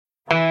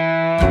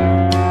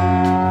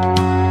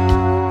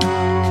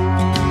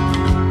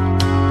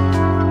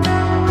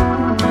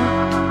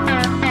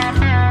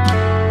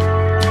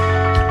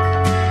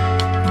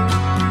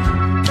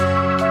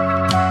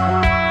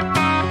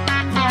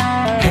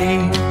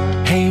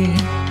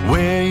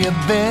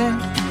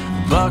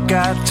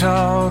Buckeye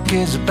Talk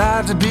is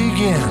about to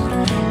begin.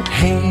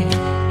 Hey,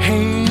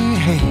 hey,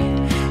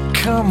 hey,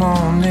 come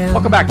on in.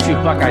 Welcome back to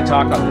Buckeye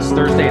Talk on this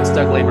Thursday. It's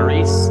Doug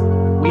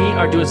Lesmerises. We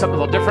are doing something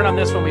a little different on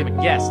this one. We have a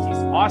guest. He's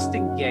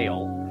Austin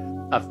Gayle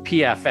of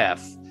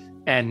PFF.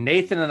 And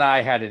Nathan and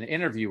I had an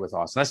interview with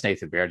Austin. That's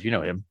Nathan Baird. You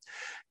know him.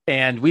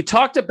 And we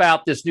talked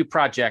about this new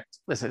project.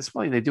 Listen, it's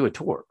funny. They do a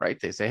tour, right?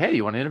 They say, hey,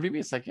 you want to interview me?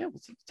 It's like, yeah,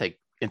 let's take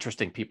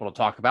interesting people to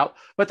talk about.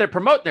 But they're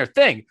promoting their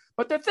thing.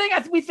 But their thing,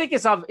 we think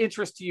is of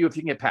interest to you if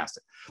you can get past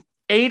it.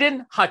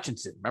 Aidan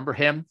Hutchinson. Remember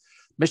him?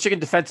 Michigan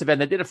defensive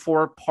end. They did a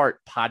 4-part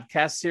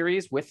podcast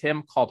series with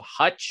him called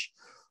Hutch.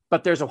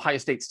 But there's Ohio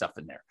State stuff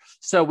in there.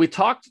 So we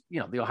talked,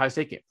 the Ohio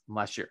State game from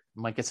last year.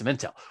 We might get some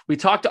intel. We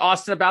talked to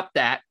Austin about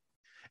that.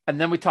 And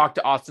then we talked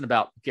to Austin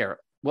about Garrett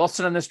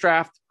Wilson in this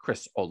draft,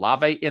 Chris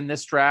Olave in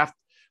this draft.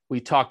 We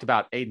talked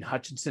about Aidan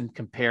Hutchinson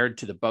compared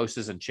to the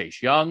Bosa's and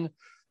Chase Young.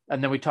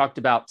 And then we talked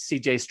about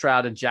CJ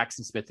Stroud and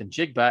Jackson Smith and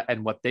Jigba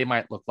and what they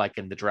might look like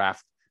in the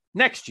draft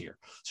next year.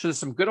 So there's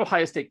some good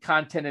Ohio State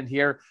content in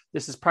here.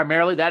 This is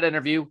primarily that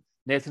interview.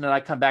 Nathan and I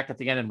come back at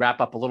the end and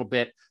wrap up a little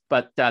bit,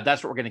 but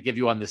that's what we're going to give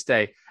you on this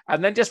day.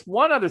 And then just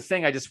one other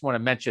thing I just want to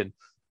mention.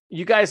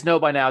 You guys know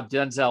by now,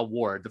 Denzel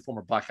Ward, the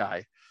former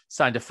Buckeye,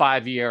 signed a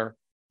 5-year,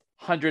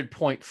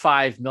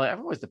 $100.5 million. I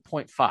don't know, it's the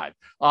 0.5.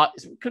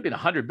 It could be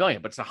 $100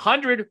 million, but it's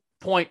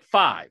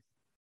 $100.5.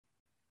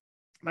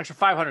 An extra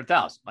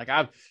 $500,000. Like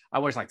I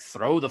always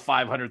throw the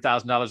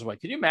 $500,000 away.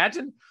 Can you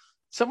imagine?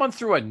 Someone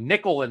threw a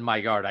nickel in my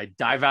yard. I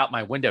dive out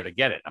my window to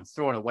get it. I'm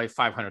throwing away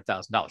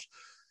 $500,000.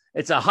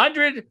 It's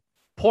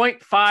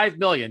 $100.5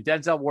 million.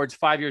 Denzel Ward's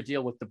 5-year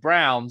deal with the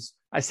Browns.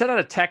 I sent out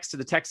a text to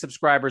the tech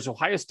subscribers.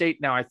 Ohio State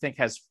now, I think,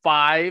 has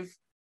 5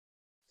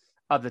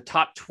 of the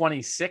top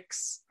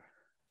 26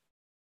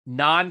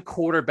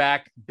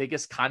 non-quarterback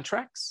biggest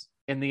contracts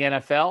in the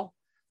NFL.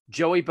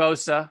 Joey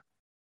Bosa,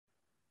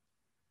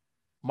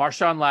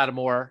 Marshawn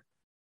Lattimore,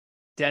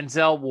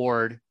 Denzel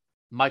Ward,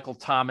 Michael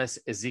Thomas,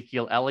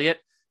 Ezekiel Elliott,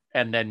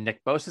 and then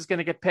Nick Bosa is going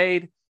to get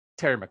paid.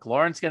 Terry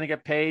McLaurin's going to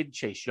get paid.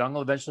 Chase Young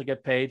will eventually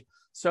get paid.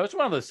 So it's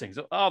one of those things.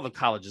 All the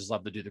colleges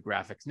love to do the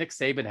graphics. Nick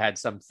Saban had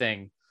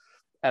something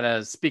at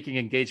a speaking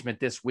engagement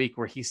this week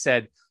where he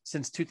said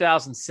since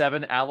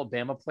 2007,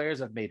 Alabama players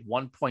have made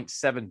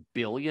 $1.7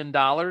 billion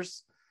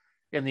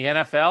in the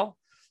NFL.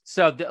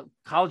 So the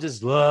colleges,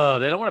 they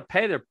don't want to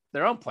pay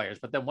their own players.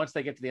 But then once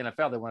they get to the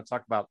NFL, they want to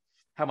talk about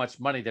how much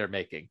money they're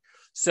making.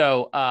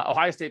 So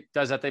Ohio State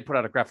does that. They put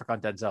out a graphic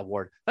on Denzel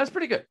Ward. That's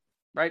pretty good,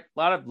 right? A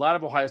lot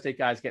of Ohio State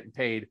guys getting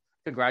paid.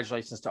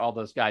 Congratulations to all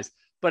those guys.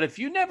 But if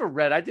you never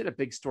read, I did a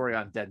big story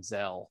on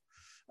Denzel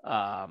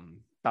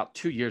about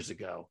 2 years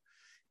ago.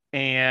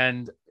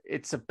 And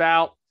it's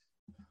about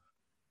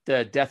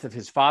the death of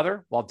his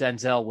father while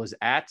Denzel was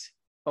at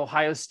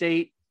Ohio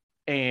State.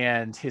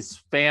 And his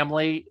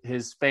family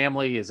is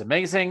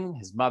amazing.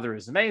 His mother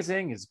is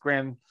amazing. His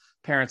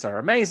grandparents are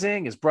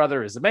amazing. His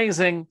brother is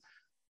amazing.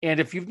 And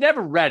if you've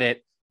never read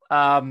it,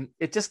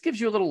 it just gives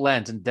you a little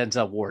lens in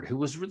Denzel Ward, who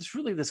was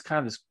really this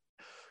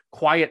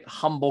quiet,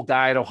 humble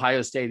guy at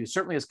Ohio State, who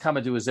certainly has come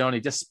into his own.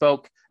 He just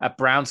spoke at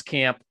Browns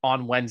camp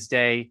on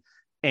Wednesday.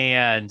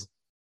 And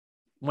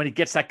when he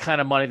gets that kind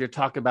of money, they're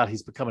talking about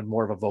he's becoming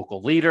more of a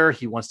vocal leader.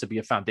 He wants to be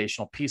a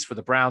foundational piece for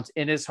the Browns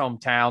in his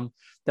hometown.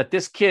 That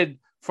this kid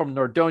from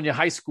Nordonia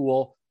High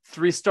School,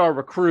 3-star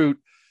recruit,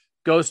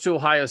 goes to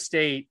Ohio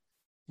State,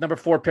 number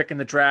 4 pick in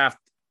the draft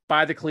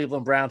by the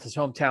Cleveland Browns, his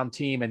hometown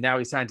team, and now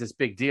he signs this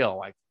big deal.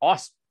 Like,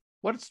 awesome.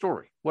 What a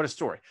story. What a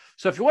story.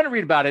 So if you want to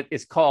read about it,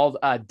 it's called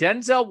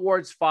Denzel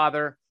Ward's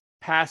Father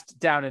Passed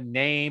Down a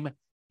Name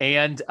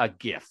and a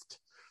Gift.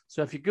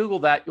 So if you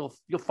Google that,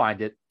 you'll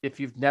find it. If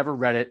you've never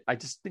read it, I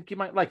just think you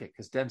might like it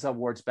because Denzel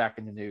Ward's back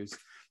in the news,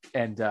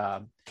 and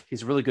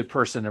he's a really good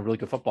person, a really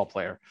good football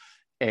player.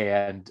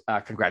 And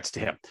congrats to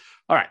him.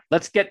 All right,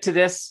 let's get to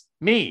this.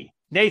 Me,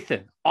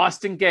 Nathan,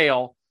 Austin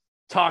Gayle,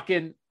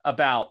 talking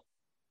about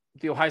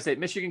the Ohio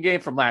State-Michigan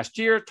game from last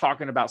year,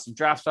 talking about some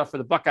draft stuff for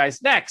the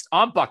Buckeyes next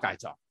on Buckeye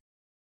Talk.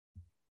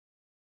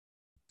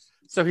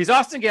 So he's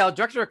Austin Gayle,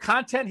 director of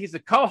content. He's the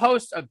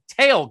co-host of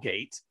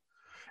Tailgate.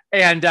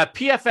 And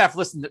PFF,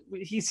 listen,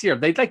 he's here.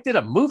 They did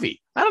a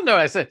movie. I don't know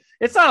what I said.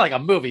 It's not like a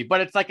movie,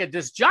 but it's like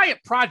this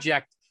giant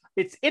project.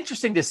 It's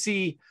interesting to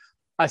see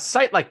a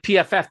site like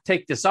PFF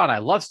take this on. I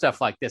love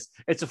stuff like this.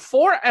 It's a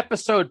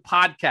 4-episode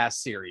podcast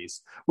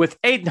series with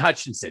Aidan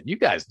Hutchinson. You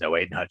guys know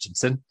Aidan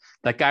Hutchinson,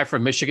 that guy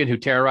from Michigan who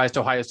terrorized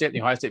Ohio State in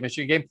the Ohio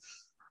State-Michigan game.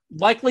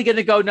 Likely going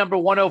to go number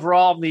 1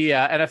 overall in the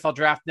NFL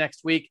draft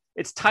next week.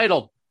 It's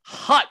titled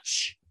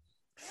Hutch.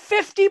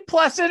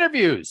 50-plus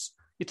interviews.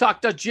 You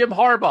talk to Jim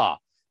Harbaugh.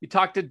 You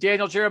talk to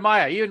Daniel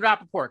Jeremiah, Ian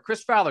Rappaport,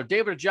 Chris Fowler,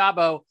 David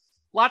Ojabo.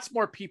 Lots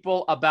more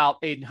people about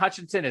Aidan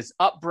Hutchinson, his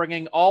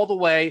upbringing, all the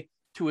way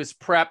to his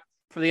prep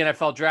for the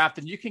NFL draft.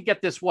 And you can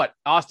get this,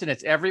 Austin,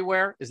 it's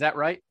everywhere. Is that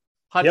right?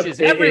 Hutch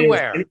is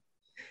everywhere.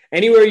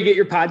 anywhere you get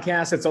your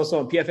podcast. It's also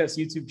on PFF's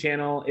YouTube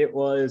channel. It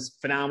was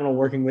phenomenal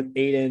working with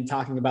Aiden,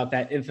 talking about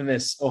that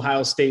infamous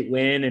Ohio State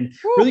win and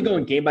really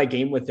going game by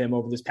game with him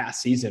over this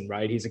past season,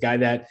 right? He's a guy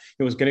that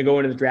was going to go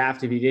into the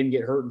draft if he didn't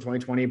get hurt in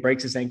 2020,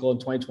 breaks his ankle in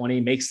 2020,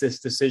 makes this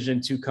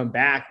decision to come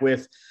back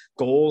with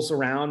goals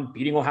around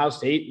beating Ohio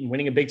State and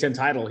winning a Big Ten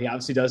title. He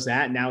obviously does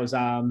that and now is,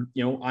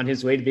 on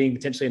his way to being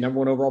potentially a number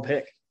one overall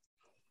pick.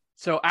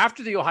 So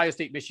after the Ohio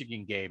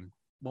State-Michigan game,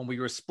 when we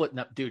were splitting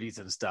up duties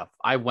and stuff,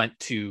 I went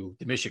to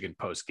the Michigan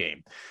post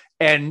game,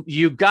 and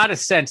you got a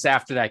sense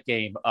after that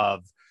game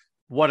of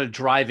what a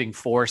driving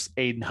force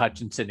Aiden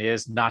Hutchinson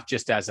is, not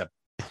just as a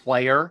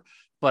player,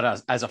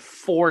 but as a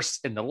force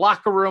in the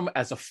locker room,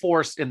 as a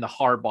force in the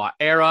Harbaugh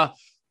era,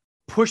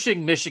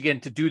 pushing Michigan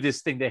to do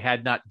this thing they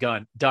had not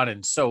done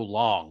in so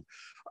long.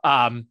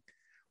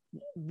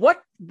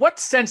 What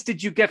sense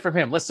did you get from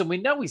him? Listen, we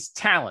know he's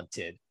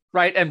talented.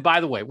 Right. And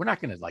by the way, we're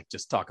not going to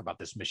just talk about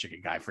this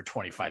Michigan guy for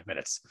 25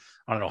 minutes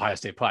on an Ohio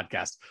State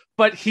podcast,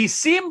 but he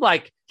seemed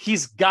like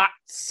he's got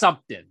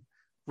something,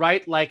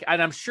 right?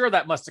 And I'm sure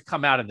that must have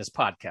come out in this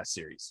podcast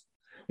series.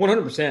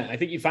 100%. I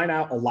think you find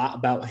out a lot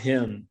about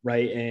him,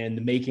 right? And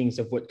the makings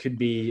of what could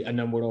be a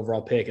number one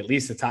overall pick, at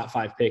least the top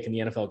 5 pick in the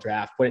NFL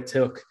draft, what it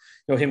took,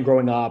 him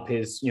growing up,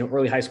 his,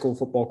 early high school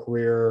football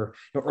career,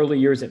 early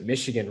years at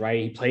Michigan,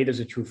 right? He played as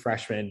a true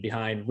freshman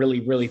behind really,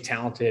 really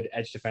talented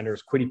edge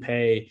defenders, Kwity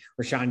Paye,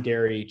 Rashawn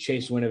Gary,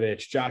 Chase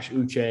Winovich, Josh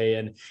Uche,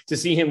 and to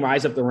see him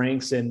rise up the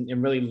ranks and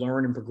really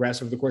learn and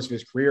progress over the course of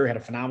his career, had a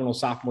phenomenal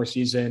sophomore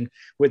season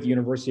with the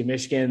University of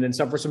Michigan, and then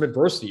suffer some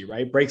adversity,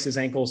 right? Breaks his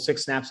ankle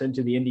 6 snaps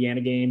into the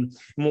Indiana game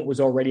in what was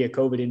already a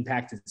COVID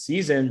impacted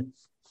season,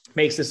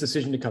 makes this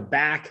decision to come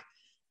back.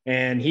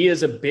 And he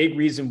is a big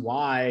reason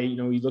why,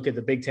 you look at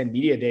the Big Ten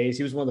media days,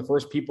 he was one of the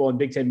first people in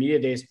Big Ten media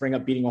days to bring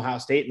up beating Ohio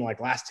State in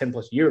last 10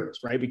 plus years,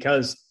 right?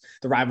 Because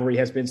the rivalry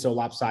has been so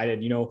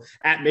lopsided.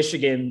 At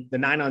Michigan, the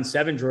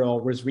 9-on-7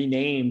 drill was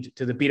renamed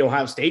to the Beat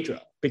Ohio State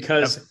drill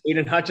because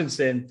Aiden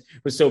Hutchinson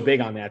was so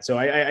big on that. So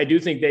I do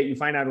think that you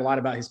find out a lot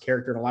about his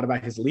character and a lot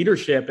about his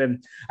leadership.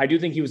 And I do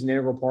think he was an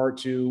integral part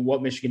to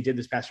what Michigan did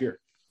this past year.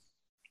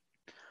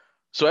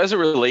 So as it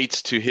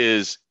relates to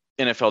his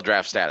NFL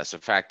draft status, the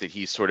fact that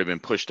he's sort of been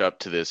pushed up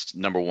to this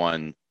number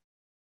one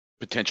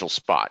potential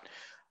spot,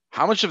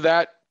 how much of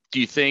that do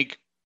you think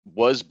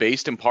was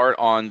based in part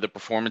on the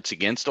performance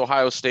against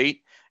Ohio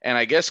State? And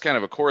I guess kind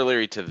of a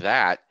corollary to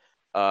that,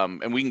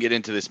 and we can get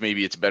into this,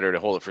 maybe it's better to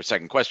hold it for a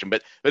second question,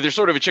 but there's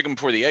sort of a chicken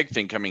before the egg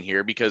thing coming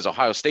here because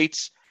Ohio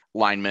State's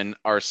linemen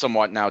are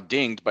somewhat now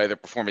dinged by their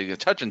performance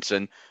against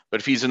Hutchinson.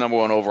 But if he's a number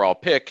one overall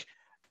pick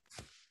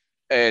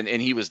and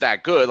he was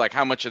that good,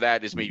 how much of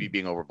that is maybe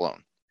being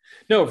overblown?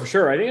 No, for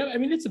sure. I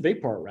mean, it's a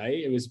big part, right?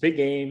 It was a big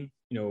game,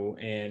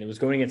 and it was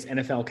going against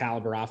NFL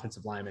caliber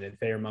offensive linemen and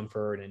Thayer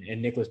Mumford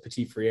and Nicholas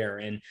Petit-Frere.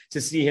 And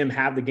to see him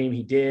have the game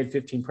he did,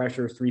 15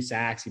 pressures, 3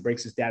 sacks, he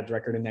breaks his dad's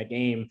record in that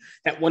game,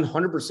 that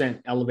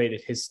 100%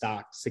 elevated his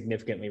stock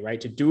significantly, right?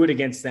 To do it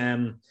against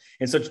them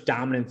in such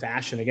dominant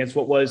fashion against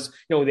what was,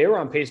 they were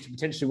on pace to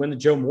potentially win the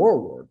Joe Moore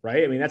Award,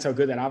 right? I mean, that's how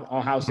good that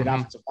Ohio State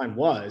offensive line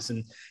was.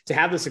 And to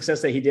have the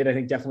success that he did, I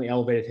think definitely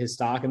elevated his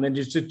stock. And then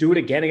just to do it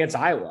again against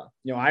Iowa.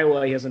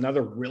 Iowa, he has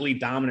another really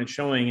dominant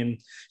showing. And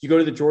you go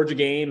to the Georgia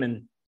game and,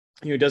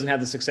 he doesn't have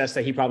the success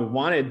that he probably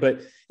wanted,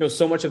 but,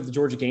 so much of the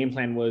Georgia game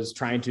plan was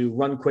trying to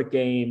run quick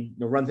game,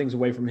 run things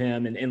away from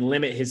him and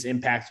limit his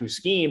impact through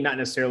scheme, not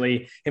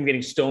necessarily him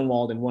getting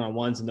stonewalled in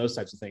one-on-ones and those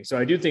types of things. So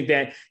I do think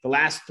that the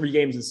last 3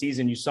 games of the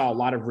season, you saw a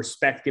lot of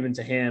respect given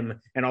to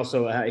him and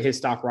also his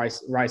stock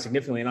rise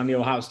significantly. And on the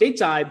Ohio State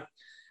side,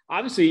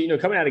 obviously,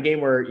 coming out of a game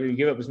where you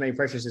give up as many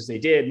pressures as they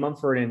did,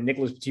 Mumford and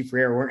Nicholas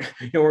Petit-Frere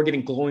weren't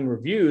getting glowing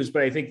reviews,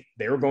 but I think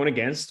they were going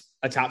against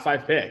a top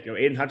 5 pick.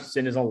 Aiden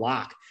Hutchinson is a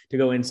lock to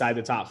go inside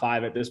the top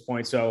 5 at this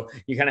point. So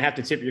you kind of have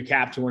to tip your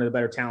cap to one of the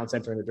better talents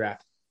entering the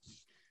draft.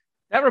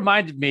 That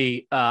reminded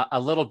me a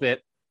little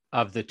bit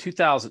of the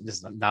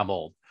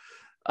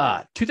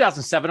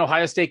 2007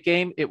 Ohio State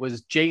game. It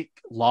was Jake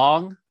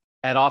Long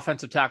at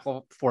offensive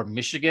tackle for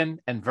Michigan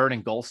and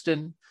Vernon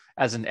Gholston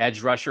as an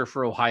edge rusher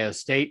for Ohio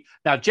State.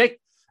 Now, Jake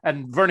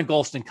and Vernon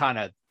Gholston kind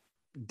of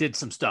did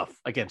some stuff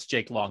against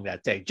Jake Long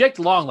that day. Jake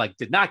Long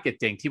did not get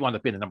dinged. He wound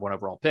up being the number one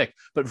overall pick,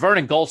 but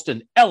Vernon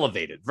Gholston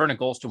elevated. Vernon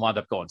Gholston wound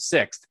up going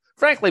 6th.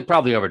 Frankly,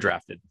 probably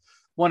overdrafted.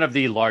 One of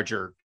the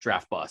larger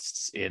draft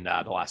busts in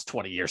the last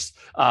 20 years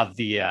of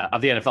the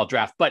NFL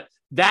draft. But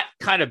that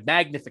kind of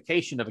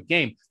magnification of a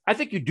game, I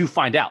think you do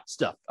find out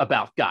stuff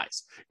about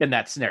guys in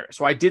that scenario.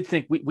 So I did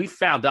think we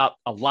found out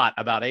a lot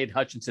about Aiden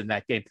Hutchinson in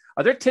that game.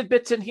 Are there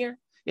tidbits in here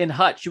in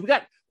Hutch? We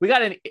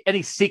got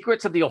any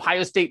secrets of the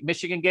Ohio State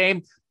Michigan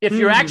game? If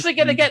you're actually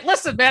going to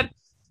listen, man,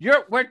 you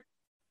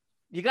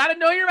got to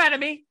know your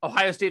enemy.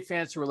 Ohio State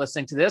fans who are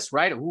listening to this,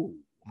 right? Ooh,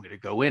 I'm going to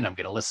go in. I'm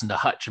going to listen to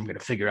Hutch. I'm going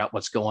to figure out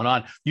what's going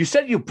on. You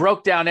said you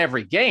broke down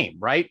every game,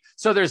 right?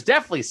 So there's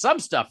definitely some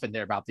stuff in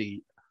there about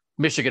the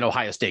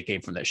Michigan-Ohio State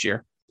game from this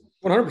year.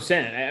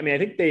 100%. I mean, I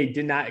think they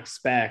did not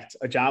expect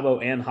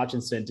Ajabo and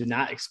Hutchinson did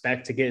not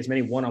expect to get as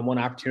many one-on-one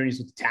opportunities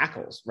with the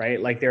tackles,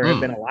 right? There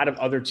have been a lot of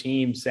other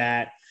teams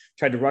that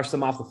tried to rush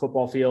them off the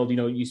football field. You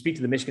know, you speak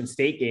to the Michigan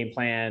State game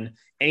plan.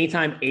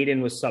 Anytime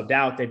Aiden was subbed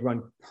out, they'd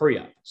run hurry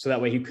up. So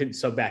that way he couldn't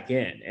sub back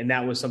in. And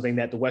that was something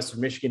that the Western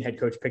Michigan head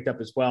coach picked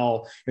up as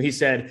well. And he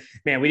said,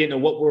 man, we didn't know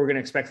what we were going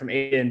to expect from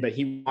Aiden, but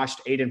he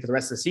watched Aiden for the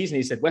rest of the season.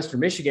 He said, Western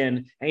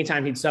Michigan,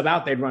 anytime he'd sub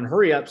out, they'd run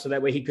hurry up. So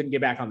that way he couldn't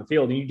get back on the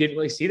field. And you didn't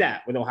really see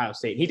that with Ohio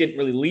State. He didn't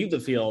really leave the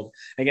field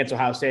against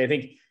Ohio State. I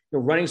think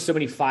running so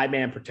many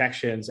 5-man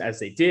protections as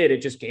they did, it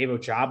just gave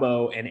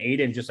Ojabo and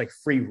Aiden just like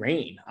free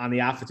reign on the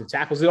offensive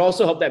tackles. It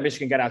also helped that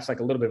Michigan got out to like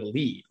a little bit of a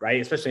lead, right?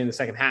 Especially in the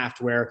second half,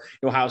 to where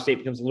Ohio State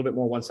becomes a little bit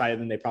more one-sided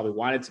than they probably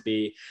wanted to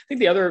be. I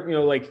think the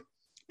other, like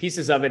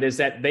pieces of it is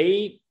that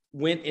they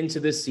went into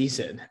this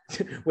season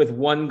with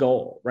one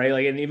goal, right?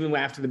 Like, and even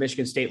after the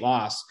Michigan State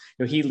loss,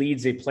 he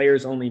leads a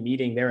players only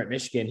meeting there at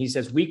Michigan. He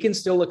says, we can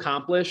still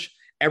accomplish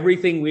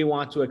everything we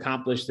want to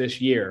accomplish this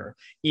year,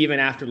 even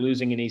after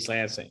losing in East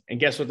Lansing.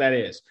 And guess what that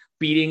is?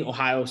 Beating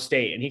Ohio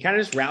State. And he kind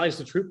of just rallies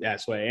the troop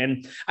that way.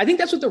 And I think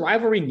that's what the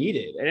rivalry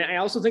needed. And I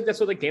also think that's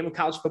what the game of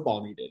college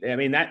football needed. I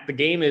mean, that the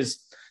game is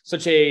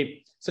such an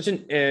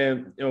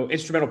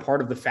instrumental part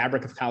of the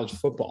fabric of college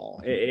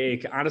football.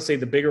 Honestly,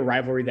 the bigger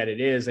rivalry that it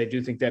is, I do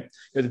think that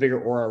there's a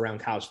bigger aura around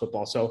college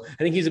football. So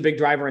I think he's a big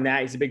driver in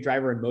that. He's a big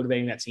driver in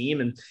motivating that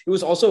team. And it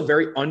was also a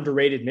very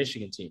underrated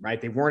Michigan team, right?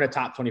 They weren't a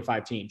top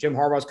 25 team. Jim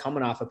Harbaugh's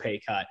coming off a pay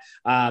cut.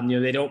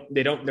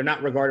 They're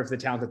not regarded for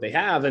the talent that they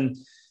have. And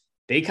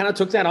they kind of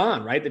took that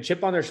on, right? The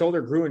chip on their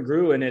shoulder grew and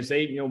grew. And as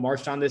they,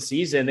 marched on this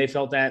season, they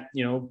felt that,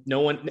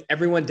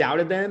 everyone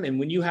doubted them. And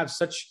when you have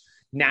such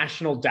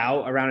national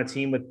doubt around a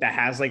team that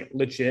has like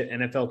legit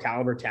NFL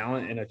caliber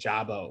talent, and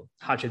Ojabo,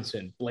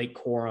 Hutchinson, Blake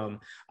Corum,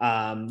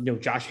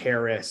 Josh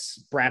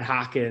Harris, Brad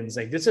Hawkins,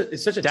 like it's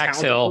such a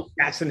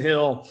Jackson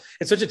Hill.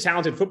 It's such a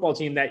talented football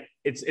team that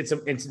it's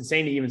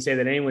insane to even say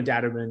that anyone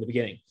doubted them in the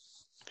beginning.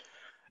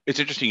 It's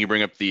interesting you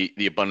bring up the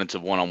abundance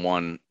of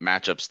one-on-one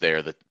matchups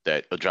there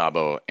that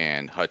Ojabo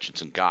and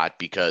Hutchinson got,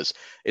 because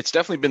it's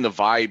definitely been the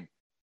vibe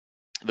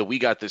that we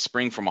got this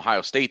spring from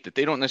Ohio State, that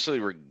they don't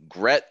necessarily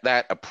regret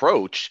that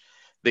approach.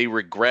 They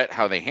regret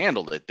how they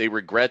handled it. They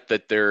regret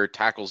that their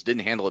tackles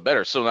didn't handle it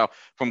better. So now,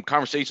 from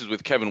conversations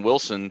with Kevin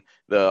Wilson,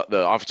 the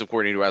offensive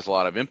coordinator who has a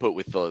lot of input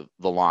with the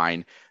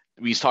line,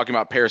 he's talking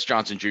about Paris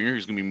Johnson Jr.,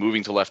 who's going to be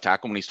moving to left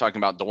tackle. When he's talking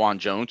about DeJuan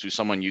Jones, who's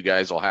someone you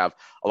guys will have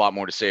a lot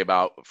more to say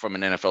about from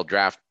an NFL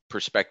draft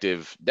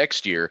perspective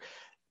next year.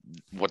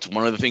 What's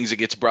one of the things that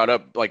gets brought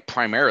up, like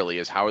primarily,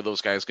 is how are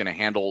those guys going to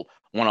handle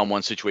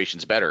one-on-one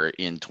situations better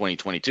in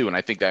 2022? And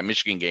I think that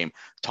Michigan game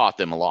taught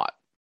them a lot.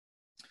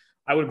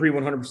 I would agree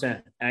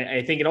 100%.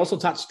 I think it also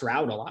taught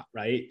Stroud a lot,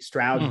 right?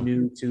 Stroud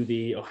new to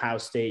the Ohio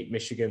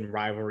State-Michigan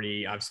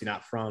rivalry, obviously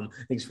not from, I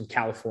think he's from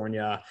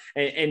California.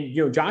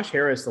 And Josh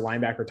Harris, the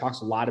linebacker,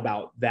 talks a lot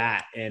about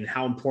that and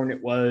how important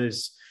it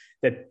was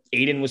that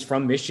Aiden was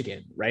from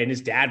Michigan, right? And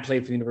his dad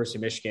played for the University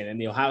of Michigan, and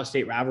the Ohio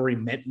State rivalry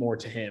meant more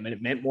to him, and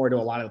it meant more to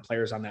a lot of the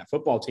players on that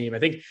football team. I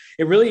think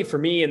it really, for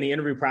me, in the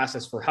interview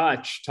process for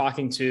Hutch,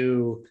 talking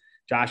to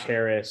Josh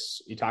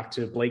Harris, you talk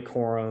to Blake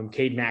Corum,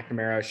 Cade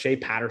McNamara, Shea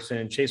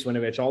Patterson, Chase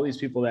Winovich, all these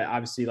people that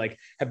obviously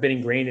have been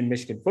ingrained in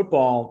Michigan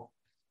football.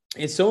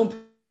 It's so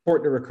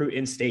important to recruit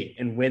in state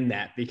and win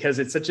that, because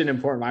it's such an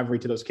important rivalry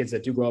to those kids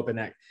that do grow up in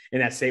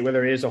that state,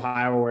 whether it is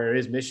Ohio or it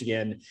is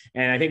Michigan.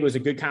 And I think it was a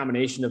good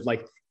combination of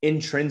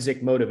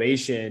intrinsic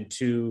motivation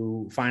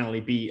to finally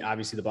beat,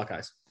 obviously, the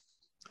Buckeyes.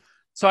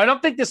 So I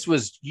don't think this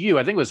was you.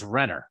 I think it was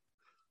Renner.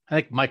 I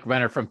think Mike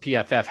Renner from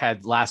PFF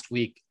had last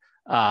week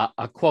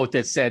a quote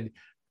that said,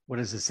 what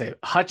does it say?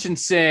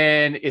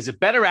 Hutchinson is a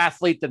better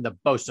athlete than the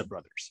Bosa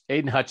brothers.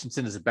 Aiden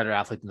Hutchinson is a better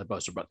athlete than the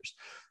Bosa brothers.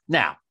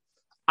 Now,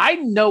 I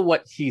know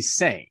what he's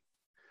saying,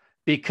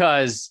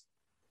 because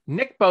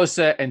Nick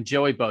Bosa and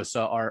Joey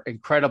Bosa are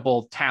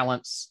incredible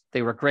talents.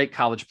 They were great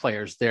college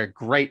players. They're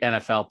great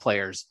NFL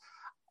players.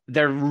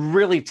 They're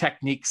really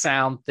technique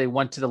sound. They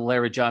went to the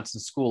Larry Johnson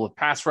School of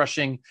Pass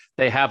Rushing.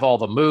 They have all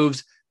the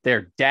moves.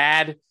 Their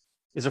dad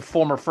is a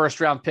former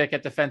first-round pick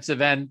at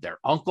defensive end. Their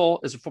uncle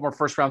is a former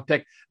first-round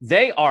pick.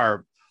 They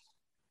are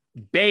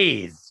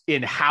bathed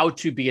in how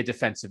to be a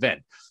defensive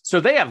end. So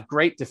they have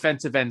great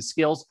defensive end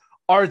skills.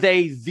 Are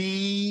they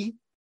the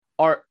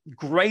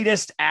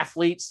greatest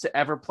athletes to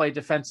ever play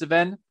defensive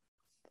end?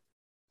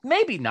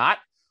 Maybe not,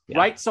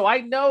 right? So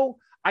I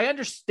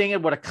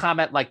understand what a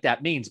comment like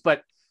that means,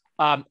 but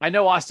I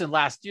know, Austin,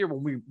 last year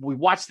when we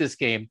watched this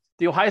game,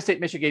 the Ohio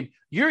State-Michigan game,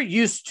 you're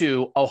used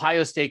to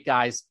Ohio State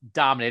guys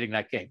dominating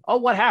that game. Oh,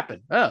 what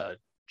happened?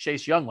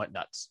 Chase Young went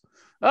nuts.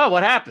 Oh,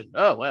 what happened?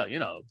 Oh, well,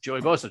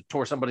 Joey Bosa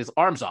tore somebody's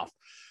arms off.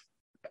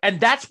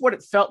 And that's what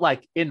it felt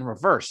like in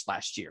reverse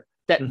last year,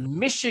 that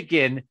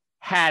Michigan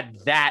had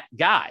that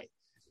guy.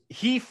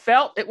 He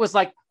felt it was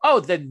like,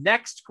 oh, the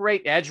next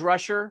great edge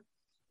rusher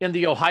in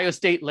the Ohio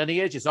State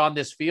lineage is on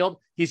this field.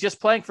 He's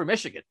just playing for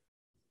Michigan.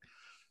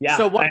 Yeah.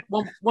 So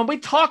when we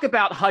talk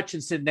about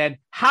Hutchinson, then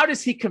how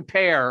does he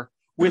compare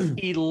with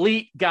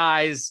elite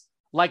guys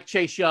like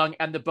Chase Young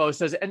and the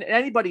Bosas and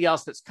anybody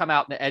else that's come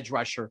out in the edge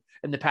rusher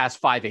in the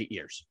past 5-8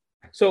 years?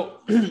 So,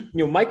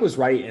 Mike was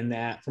right in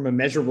that from a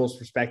measurables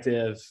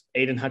perspective,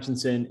 Aiden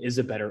Hutchinson is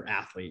a better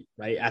athlete,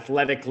 right?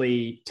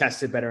 Athletically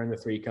tested better in the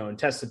 3-cone,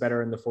 tested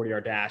better in the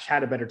 40-yard dash,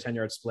 had a better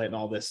 10-yard split and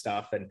all this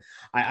stuff. And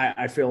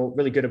I feel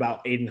really good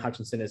about Aiden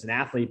Hutchinson as an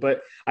athlete,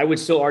 but I would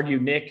still argue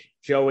Nick,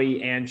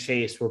 Joey, and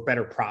Chase were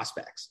better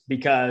prospects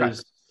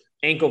because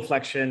ankle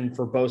flexion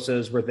for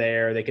Bosa's were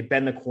there. They could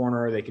bend the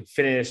corner. They could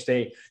finish.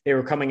 They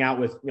were coming out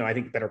with, I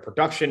think better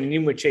production. And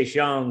even with Chase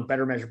Young,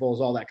 better measurables,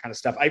 all that kind of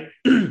stuff.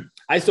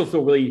 I still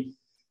feel really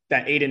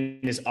that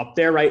Aiden is up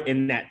there, right,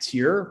 in that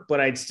tier.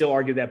 But I'd still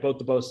argue that both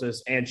the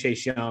Bosa's and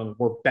Chase Young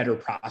were better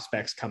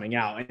prospects coming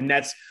out. And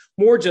that's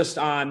more just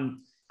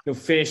on,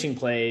 finishing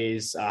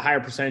plays, a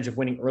higher percentage of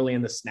winning early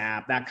in the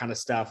snap, that kind of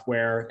stuff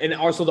and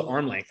also the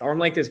arm length. Arm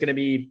length is going to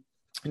be,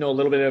 a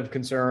little bit of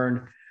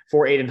concern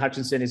for Aiden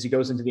Hutchinson as he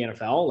goes into the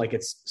NFL. Like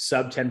it's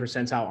sub 10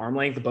 percentile arm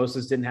length. The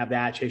Bosa's didn't have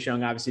that. Chase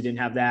Young obviously didn't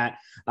have that.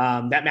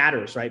 That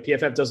matters, right?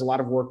 PFF does a lot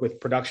of work with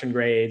production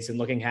grades and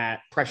looking at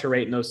pressure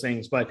rate and those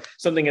things. But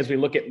something as we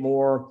look at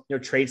more,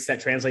 traits that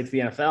translate to the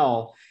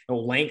NFL,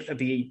 length at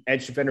the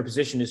edge defender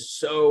position is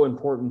so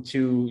important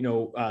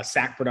to,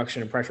 sack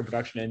production and pressure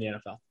production in the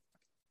NFL.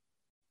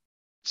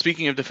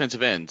 Speaking of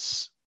defensive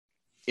ends,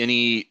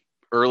 any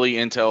early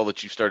intel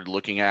that you started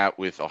looking at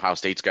with Ohio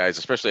State's guys,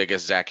 especially I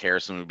guess Zach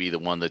Harrison would be the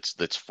one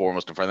that's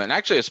foremost in front of that. And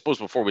actually, I suppose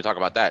before we talk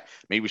about that,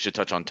 maybe we should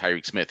touch on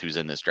Tyreek Smith, who's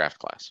in this draft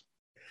class.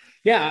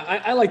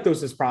 Yeah, I like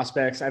those as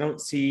prospects. I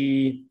don't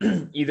see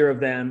either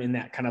of them in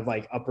that kind of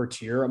like upper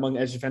tier among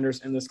edge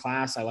defenders in this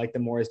class. I like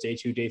them more as day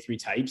 2, day 3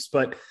 types.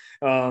 But,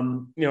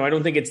 I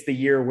don't think it's the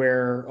year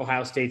where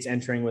Ohio State's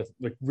entering with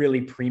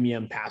really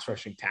premium pass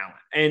rushing talent.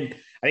 And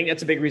I think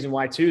that's a big reason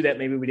why, too, that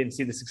maybe we didn't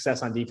see the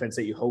success on defense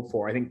that you hope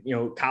for. I think,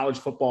 college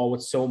football,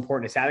 what's so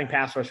important is having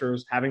pass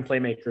rushers, having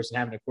playmakers, and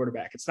having a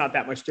quarterback. It's not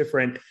that much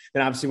different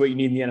than obviously what you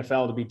need in the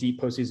NFL to be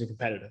deep postseason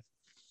competitive.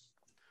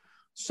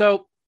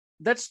 So,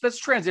 let's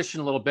transition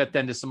a little bit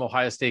then to some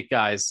Ohio State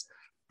guys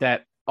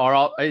that are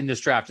all in this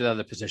draft at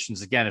other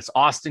positions. Again, it's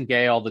Austin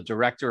Gale, the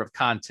director of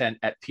content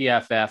at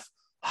PFF.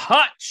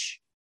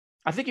 Hutch.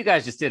 I think you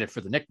guys just did it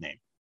for the nickname,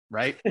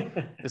 right?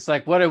 It's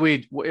like,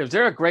 is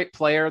there a great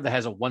player that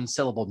has a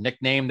 1-syllable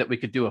nickname that we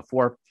could do a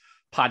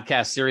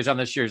 4-podcast series on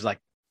this year? It's like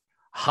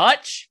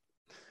Hutch.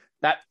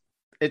 That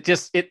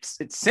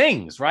it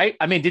sings, right?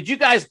 I mean, did you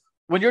guys,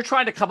 when you're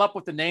trying to come up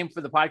with the name for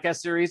the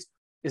podcast series,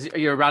 are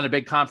you around a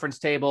big conference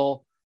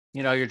table?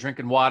 You're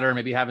drinking water,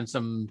 maybe having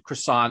some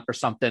croissant or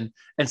something,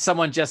 and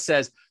someone just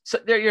says, so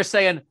there you're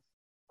saying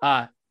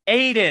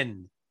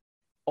Aiden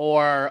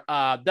or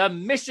the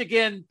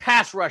Michigan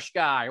pass rush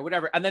guy or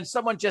whatever. And then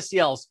someone just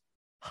yells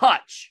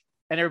Hutch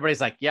and everybody's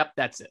like, yep,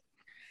 that's it.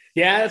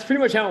 Yeah, that's pretty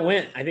much how it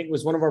went. I think it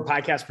was one of our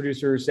podcast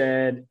producers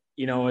said,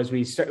 as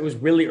we start, it was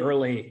really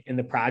early in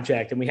the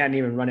project and we hadn't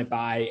even run it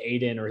by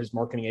Aiden or his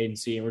marketing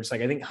agency. And we're just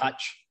like, I think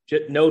Hutch.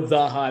 No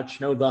the Hutch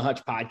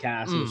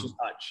podcast. It was just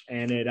Hutch,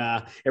 and it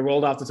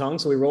rolled off the tongue,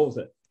 so we rolled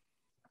with it.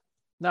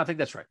 No, I think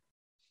that's right.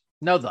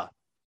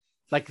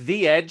 Like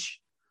the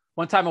Edge.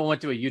 One time I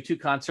went to a U2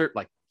 concert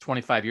like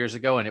 25 years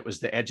ago, and it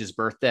was the Edge's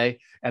birthday,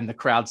 and the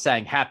crowd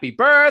sang "Happy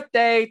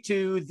Birthday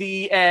to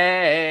the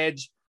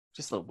Edge."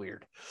 Just a little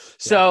weird. Yeah.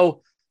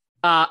 So,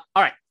 all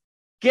right,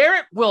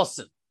 Garrett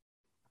Wilson.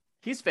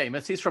 He's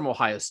famous. He's from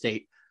Ohio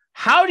State.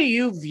 How do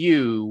you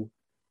view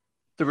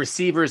the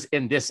receivers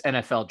in this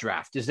NFL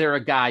draft? Is there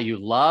a guy you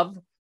love?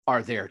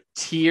 Are there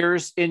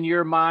tiers in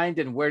your mind?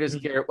 And where does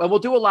Garrett, well, we'll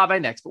do Olave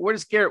next, but where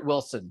does Garrett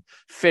Wilson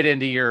fit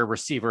into your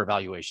receiver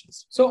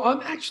evaluations? So I'm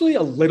actually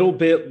a little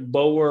bit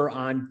lower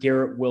on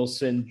Garrett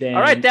Wilson than.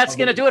 All right. That's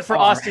going to do it for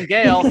Austin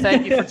Gale.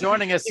 Thank you for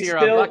joining us here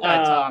on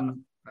Buckeye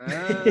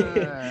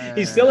Talk.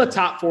 He's still a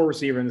top 4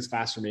 receiver in this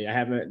class for me. I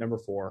have him at number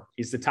 4.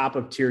 He's the top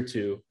of tier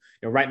 2.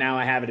 Right now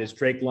I have it as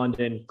Drake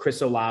London,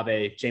 Chris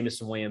Olave,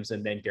 Jameson Williams,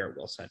 and then Garrett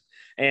Wilson.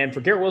 And for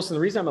Garrett Wilson,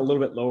 the reason I'm a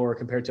little bit lower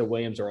compared to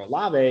Williams or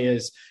Olave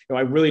is, I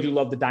really do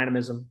love the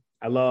dynamism.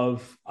 I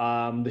love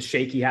the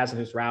shake he has in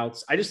his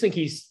routes. I just think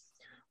he's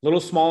a little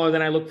smaller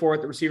than I look for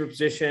at the receiver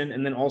position.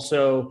 And then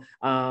also,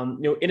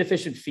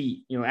 inefficient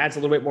feet, adds a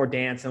little bit more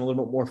dance and a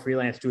little bit more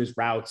freelance to his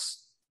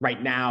routes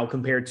right now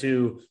compared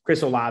to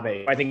Chris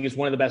Olave. I think he's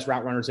one of the best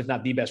route runners, if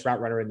not the best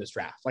route runner in this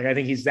draft. Like, I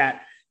think he's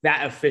that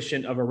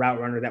efficient of a route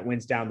runner that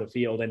wins down the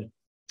field. And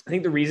I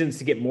think the reasons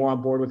to get more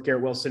on board with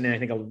Garrett Wilson, and I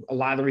think a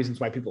lot of the reasons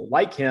why people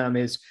like him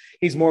is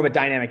he's more of a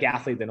dynamic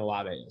athlete than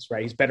Olave is,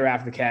 right? He's better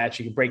after the catch.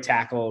 He can break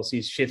tackles.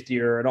 He's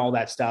shiftier and all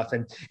that stuff.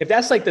 And if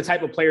that's like the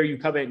type of player you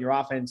covet in your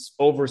offense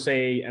over,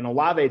 say, an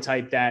Olave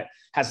type that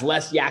has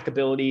less yak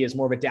ability, is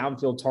more of a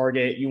downfield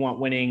target, you want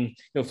winning,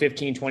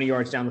 15, 20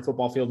 yards down the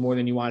football field more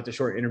than you want at the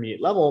short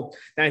intermediate level,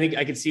 then I think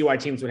I could see why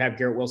teams would have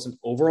Garrett Wilson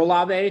over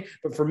Olave.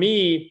 But for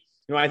me,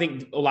 I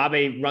think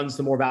Olave runs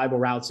the more valuable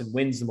routes and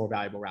wins the more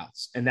valuable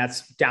routes. And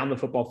that's down the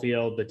football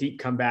field, the deep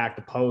comeback,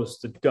 the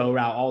post, the go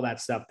route, all that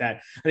stuff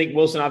that I think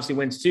Wilson obviously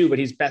wins too, but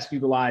he's best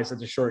utilized at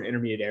the short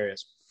intermediate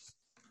areas.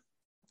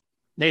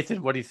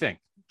 Nathan, what do you think?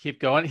 Keep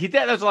going.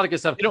 There's a lot of good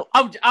stuff.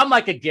 I'm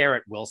like a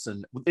Garrett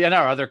Wilson. And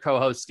our other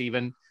co-host,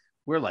 Steven,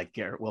 we're like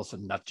Garrett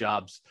Wilson nut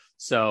jobs.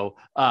 So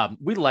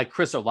we like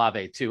Chris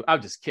Olave too.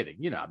 I'm just kidding.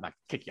 You know, I'm not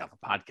kicking you off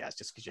a podcast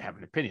just because you have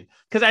an opinion.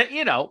 Because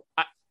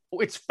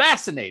it's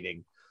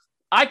fascinating.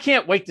 I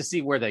can't wait to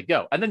see where they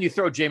go. And then you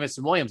throw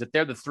Jameson Williams, if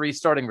they're the 3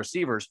 starting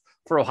receivers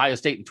for Ohio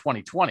State in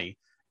 2020,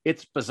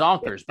 it's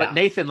bazonkers. Yeah. But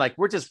Nathan, like,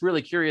 we're just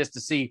really curious to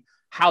see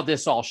how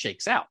this all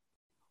shakes out.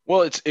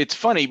 Well, it's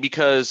funny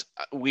because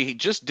we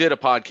just did a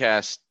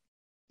podcast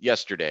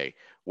yesterday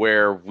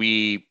where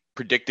we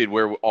predicted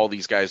where all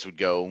these guys would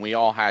go. And we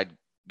all had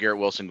Garrett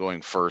Wilson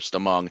going first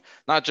among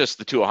not just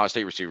the 2 Ohio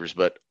State receivers,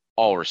 but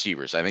all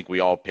receivers. I think we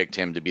all picked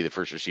him to be the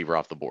first receiver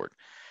off the board.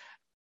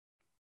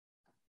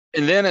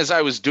 And then as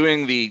I was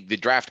doing the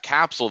draft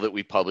capsule that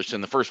we published,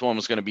 and the first one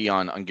was going to be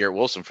on Garrett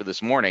Wilson for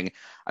this morning,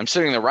 I'm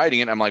sitting there writing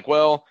it. I'm like,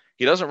 well,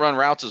 he doesn't run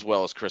routes as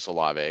well as Chris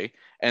Olave,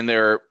 and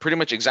they're pretty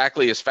much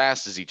exactly as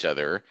fast as each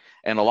other.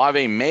 And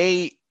Olave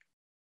may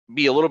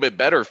be a little bit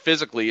better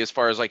physically as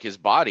far as like his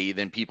body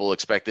than people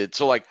expected.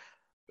 So like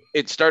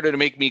it started to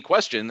make me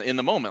question in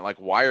the moment,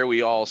 like, why are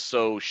we all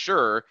so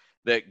sure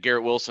that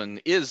Garrett Wilson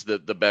is the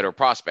better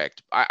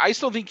prospect? I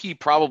still think he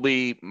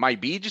probably might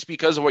be, just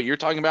because of what you're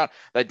talking about,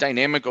 that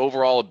dynamic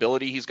overall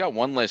ability. He's got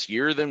 1 less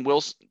year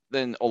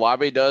than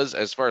Olave does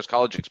as far as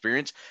college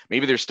experience.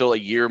 Maybe there's still a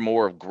year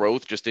more of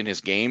growth just in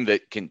his game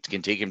that can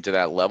take him to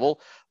that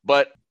level.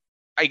 But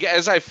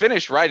as I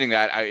finished writing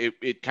that,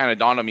 it kind of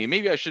dawned on me,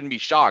 maybe I shouldn't be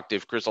shocked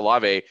if Chris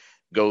Olave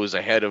goes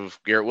ahead of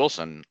Garrett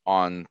Wilson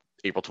on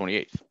April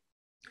 28th.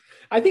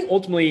 I think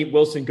ultimately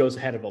Wilson goes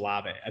ahead of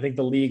Olave. I think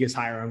the league is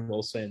higher on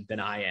Wilson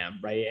than I am,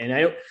 right?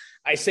 And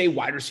I say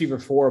wide receiver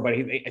 4, but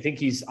I think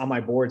he's on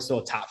my board still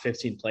a top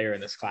 15 player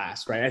in this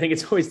class, right? I think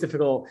it's always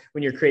difficult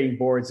when you're creating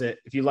boards that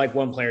if you like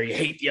one player, you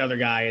hate the other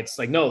guy. It's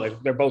like, no,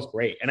 they're both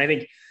great. And I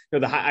think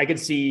I could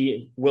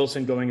see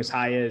Wilson going as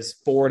high as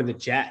 4 to the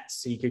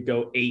Jets. He could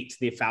go 8 to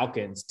the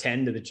Falcons,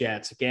 10 to the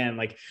Jets. Again,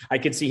 like I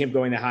could see him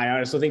going that high. I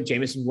also think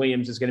Jameson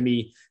Williams is going to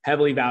be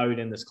heavily valued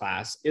in this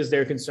class. Is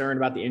there concern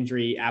about the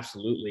injury?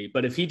 Absolutely.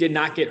 But if he did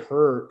not get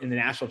hurt in the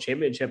national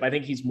championship, I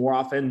think he's more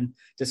often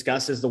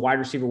discussed as the wide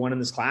receiver 1 in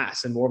this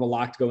class and more of a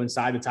lock to go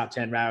inside the top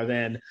 10 rather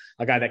than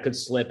a guy that could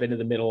slip into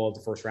the middle of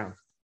the first round.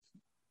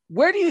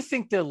 Where do you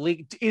think the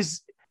league is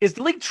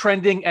the league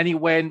trending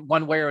anyway,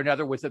 one way or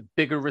another, with a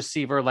bigger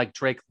receiver like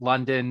Drake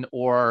London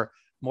or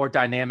more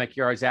dynamic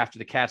yards after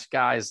the catch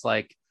guys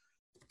like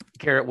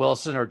Garrett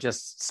Wilson, or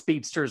just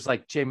speedsters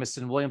like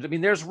Jameson Williams? I mean,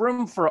 there's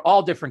room for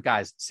all different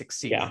guys to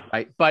succeed,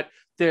 right? But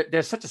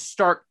there's such a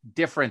stark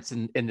difference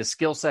in the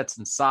skill sets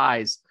and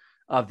size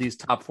of these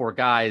top 4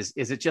 guys.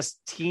 Is it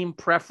just team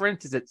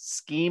preference? Is it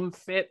scheme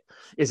fit?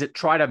 Is it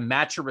try to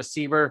match a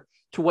receiver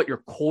to what your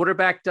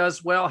quarterback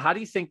does well? How do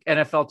you think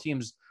NFL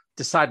teams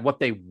decide what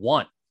they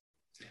want?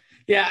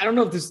 Yeah, I don't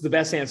know if this is the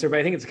best answer, but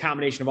I think it's a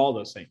combination of all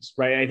those things,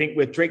 right? I think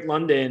with Drake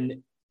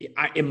London,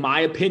 in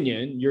my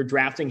opinion, you're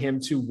drafting him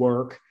to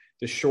work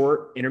the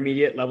short,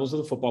 intermediate levels of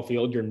the football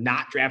field. You're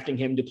not drafting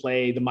him to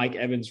play the Mike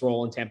Evans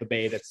role in Tampa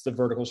Bay. That's the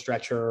vertical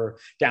stretcher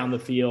down the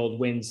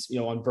field, wins,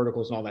 on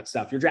verticals and all that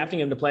stuff. You're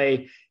drafting him to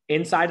play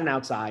inside and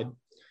outside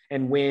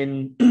and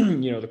win,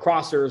 the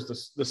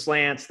crossers, the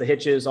slants, the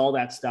hitches, all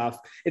that stuff.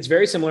 It's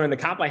very similar. And the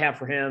comp I have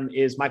for him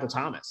is Michael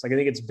Thomas. Like, I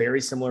think it's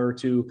very similar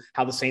to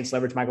how the Saints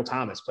leverage Michael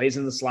Thomas. Plays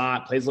in the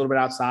slot, plays a little bit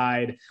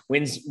outside,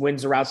 wins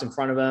the routes in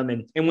front of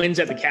him, and wins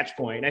at the catch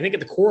point. And I think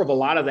at the core of a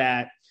lot of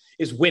that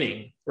is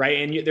winning,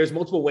 right? And there's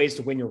multiple ways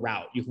to win your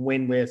route. You can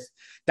win with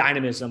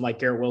dynamism like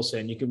Garrett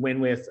Wilson. You can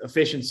win with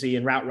efficiency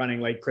and route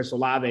running like Chris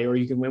Olave, or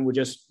you can win with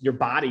just your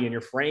body and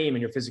your frame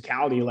and your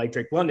physicality like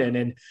Drake London.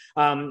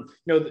 And,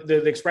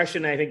 the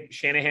expression I think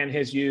Shanahan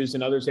has used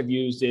and others have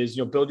used is,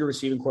 build your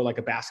receiving core like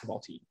a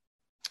basketball team.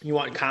 You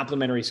want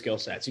complementary skill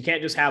sets. You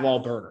can't just have all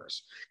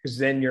burners, because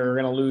then you're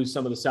going to lose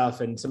some of the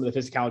stuff and some of the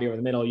physicality over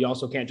the middle. You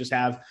also can't just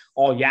have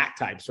all yak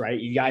types, right?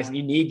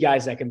 You need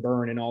guys that can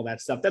burn and all that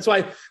stuff. That's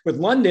why with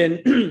London,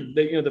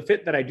 the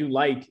fit that I do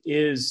like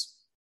is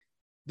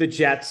the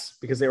Jets,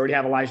 because they already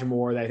have Elijah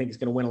Moore that I think is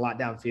going to win a lot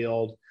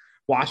downfield.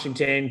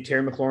 Washington,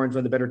 Terry McLaurin's one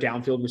of the better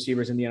downfield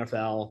receivers in the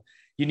NFL.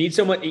 You need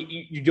someone.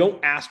 You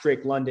don't ask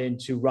Drake London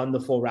to run the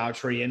full route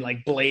tree and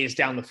like blaze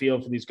down the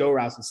field for these go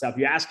routes and stuff.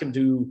 You ask him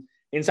to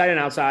inside and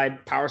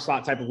outside, power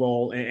slot type of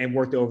role, and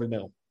work over the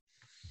middle.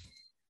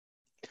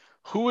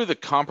 Who are the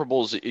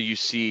comparables that you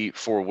see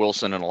for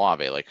Wilson and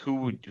Olave? Like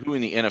who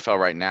in the NFL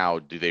right now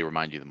do they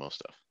remind you the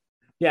most of?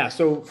 Yeah,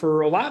 so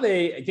for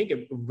Olave, I think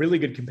a really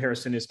good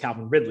comparison is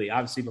Calvin Ridley,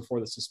 obviously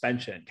before the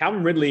suspension.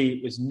 Calvin Ridley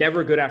was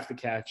never good after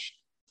the catch,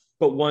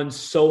 but won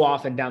so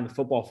often down the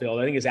football field.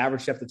 I think his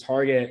average depth of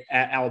target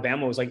at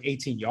Alabama was like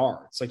 18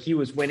 yards. Like he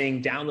was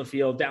winning down the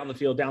field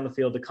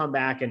to come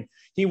back, and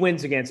he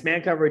wins against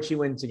man coverage. He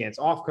wins against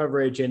off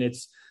coverage, and it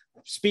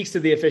speaks to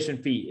the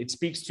efficient feet. It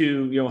speaks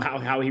to,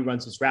 how he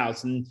runs his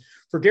routes. And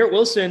for Garrett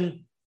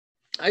Wilson,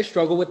 I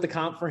struggle with the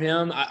comp for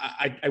him.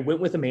 I went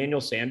with Emmanuel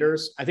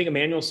Sanders. I think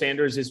Emmanuel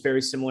Sanders is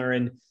very similar,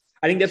 and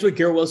I think that's what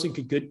Garrett Wilson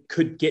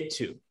could get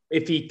to.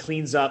 if he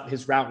cleans up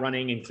his route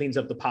running and cleans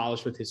up the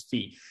polish with his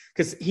feet,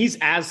 because he's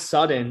as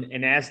sudden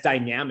and as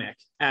dynamic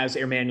as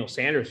Emmanuel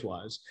Sanders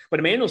was. But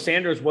Emmanuel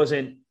Sanders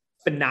wasn't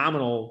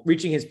phenomenal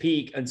reaching his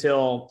peak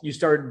until you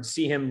started to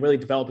see him really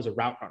develop as a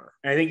route runner.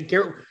 And I think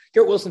Garrett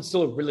Wilson's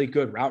still a really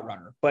good route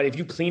runner, but if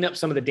you clean up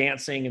some of the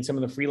dancing and some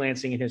of the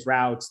freelancing in his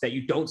routes that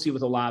you don't see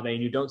with Olave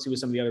and you don't see with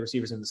some of the other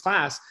receivers in this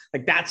class,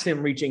 like that's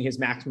him reaching his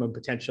maximum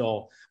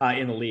potential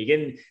in the league.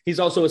 And he's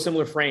also a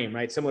similar frame,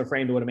 right? Similar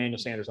frame to what Emmanuel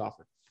Sanders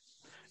offered.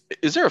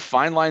 Is there a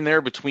fine line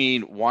there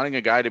between wanting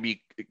a guy to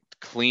be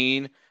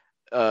clean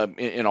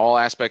in all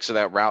aspects of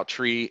that route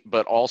tree,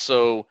 but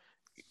also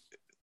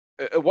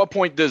at what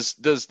point does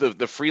the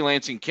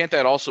freelancing, can't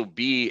that also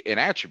be an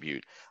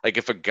attribute? Like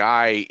if a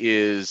guy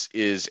is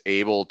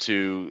able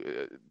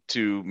to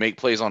make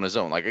plays on his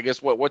own, like I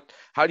guess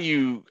how do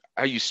you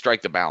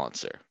strike the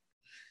balance there?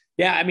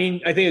 Yeah, I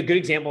mean, I think a good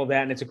example of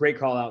that, and it's a great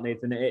call out,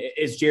 Nathan,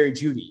 is Jerry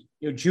Jeudy.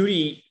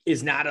 Jeudy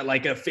is not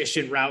a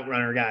efficient route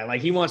runner guy.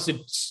 Like he wants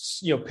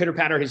to, pitter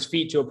patter his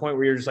feet to a point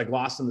where you're just like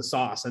lost in the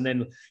sauce. And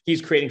then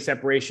he's creating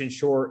separation,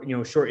 short,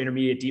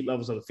 intermediate, deep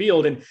levels of the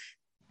field. And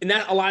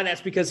that a lot of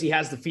that's because he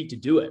has the feet to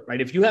do it,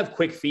 right? If you have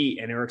quick feet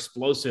and are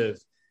explosive,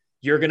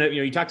 you're going to,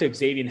 you talk to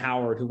Xavier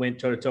Howard, who went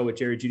toe to toe with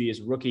Jerry Jeudy as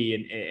a rookie.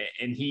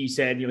 And he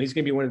said, he's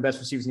going to be one of the best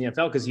receivers in the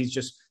NFL because he's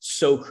just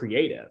so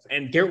creative.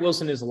 And Garrett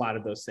Wilson is a lot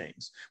of those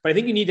things, but I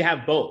think you need to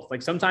have both.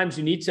 Like sometimes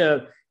you need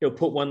to,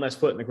 put one less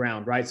foot in the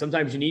ground, right?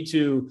 Sometimes you need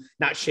to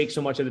not shake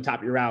so much at the top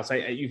of your routes.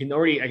 I can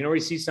already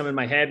see some in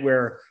my head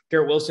where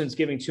Garrett Wilson's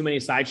giving too many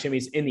side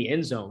shimmies in the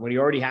end zone when he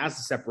already has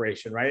the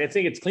separation, right? I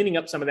think it's cleaning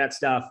up some of that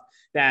stuff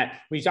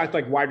that when you talk to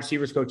like wide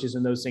receivers coaches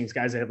and those things,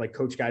 guys that have like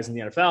coach guys in the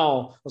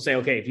NFL will say,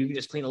 okay, if you can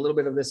just clean a little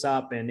bit of this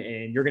up and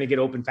you're going to get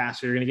open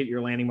faster, you're going to get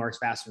your landing marks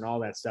faster and all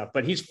that stuff.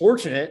 But he's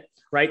fortunate,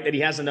 right, that he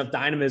has enough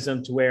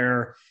dynamism to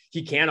where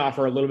he can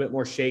offer a little bit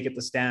more shake at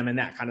the stem and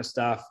that kind of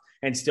stuff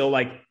and still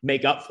like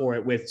make up for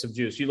it with some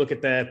juice. You look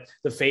at the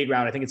fade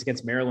route, I think it's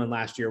against Maryland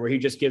last year, where he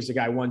just gives the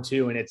guy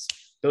 1-2, and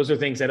those are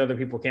things that other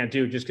people can't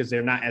do just because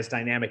they're not as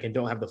dynamic and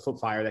don't have the foot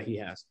fire that he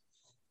has.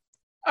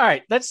 All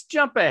right, let's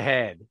jump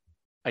ahead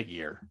a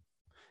year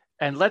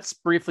and let's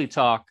briefly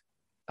talk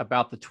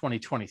about the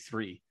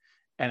 2023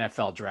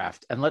 NFL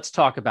draft. And let's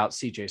talk about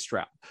CJ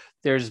Stroud.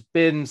 There's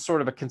been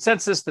sort of a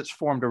consensus that's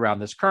formed around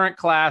this current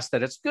class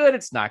that it's good.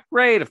 It's not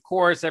great. Of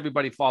course,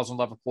 everybody falls in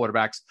love with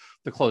quarterbacks.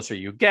 The closer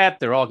you get,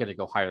 they're all going to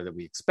go higher than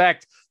we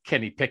expect.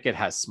 Kenny Pickett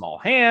has small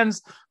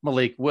hands.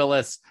 Malik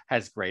Willis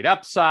has great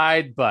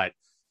upside, but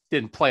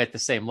didn't play at the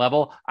same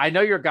level. I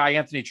know your guy,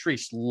 Anthony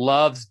Treese,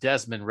 loves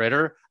Desmond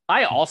Ridder.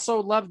 I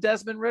also love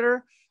Desmond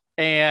Ridder.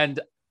 And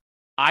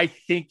I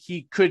think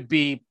he could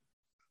be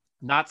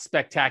not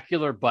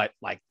spectacular, but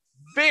like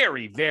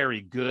very, very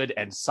good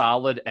and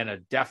solid and a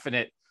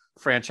definite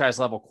franchise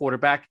level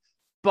quarterback.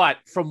 But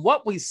from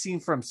what we've seen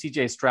from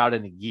CJ Stroud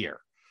in a year,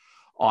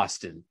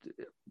 Austin,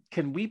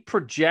 can we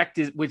project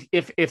if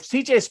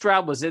CJ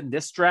Stroud was in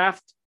this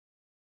draft,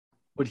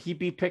 would he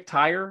be picked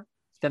higher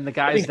than the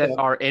guys that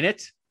are in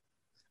it?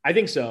 I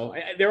think so.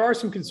 There are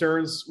some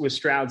concerns with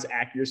Stroud's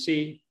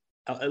accuracy,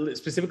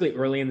 specifically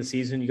early in the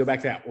season. You go back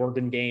to that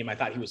Oregon game. I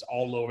thought he was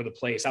all over the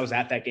place. I was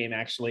at that game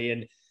actually.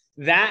 And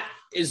that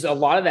is a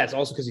lot of that's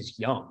also because he's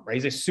young, right?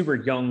 He's a super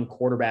young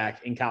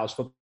quarterback in college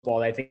football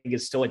that I think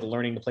is still like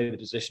learning to play the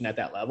position at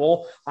that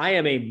level. I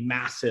am a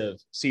massive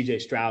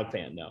CJ Stroud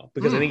fan though,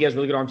 because I think he has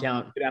really good arm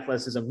talent, good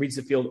athleticism, reads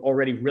the field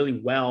already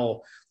really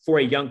well for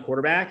a young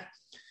quarterback.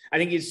 I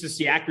think it's just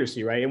the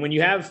accuracy, right? And when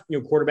you have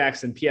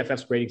quarterbacks in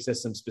PFF's grading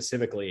system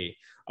specifically,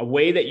 a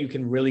way that you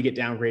can really get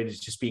downgraded is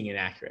just being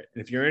inaccurate.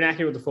 And if you're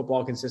inaccurate with the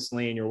football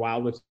consistently and you're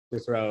wild with your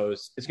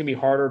throws, it's going to be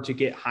harder to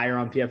get higher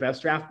on PFF's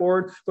draft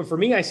board. But for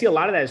me, I see a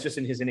lot of that is just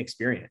in his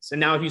inexperience. And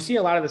now if you see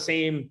a lot of the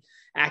same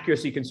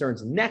accuracy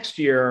concerns next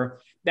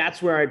year,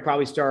 that's where I'd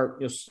probably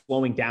start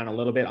slowing down a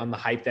little bit on the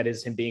hype that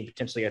is him being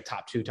potentially a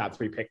top 2, top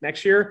 3 pick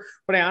next year.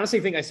 But I honestly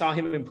think I saw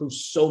him improve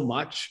so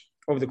much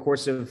over the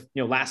course of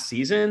last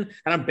season,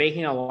 and I'm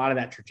banking on a lot of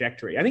that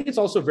trajectory. I think it's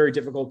also very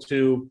difficult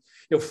to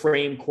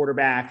frame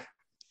quarterback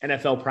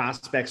NFL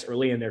prospects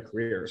early in their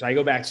careers. I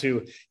go back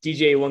to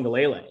DJ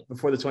Uiagalelei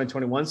before the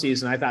 2021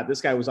 season. I thought this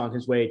guy was on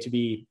his way to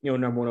be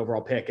number 1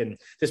 overall pick, and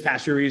this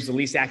past year he was the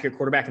least accurate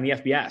quarterback in the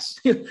FBS.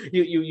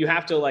 you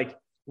have to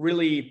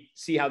really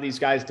see how these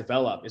guys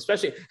develop,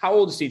 especially how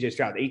old is CJ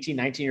Stroud? 18,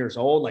 19 years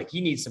old. Like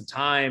he needs some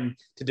time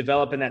to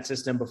develop in that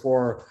system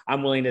before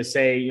I'm willing to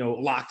say,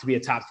 lock to be a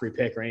top 3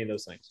 pick or any of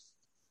those things.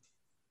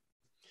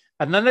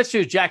 And then let's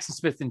do Jackson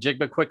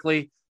Smith-Njigba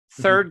quickly.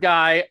 Third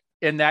guy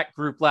in that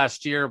group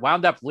last year,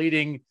 wound up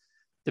leading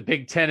the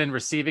Big Ten in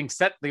receiving,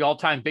 set the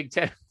all-time Big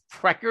Ten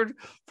record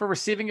for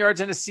receiving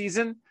yards in a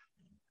season.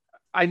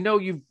 I know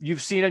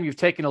you've seen him, you've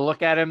taken a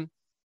look at him.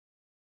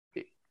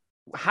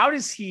 How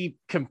does he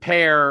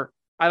compare?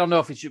 I don't know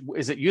if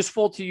is it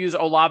useful to use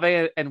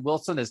Olave and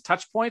Wilson as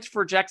touch points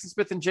for Jackson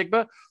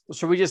Smith-Njigba? Or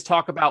should we just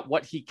talk about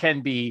what he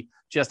can be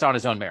just on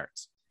his own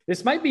merits?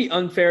 This might be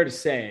unfair to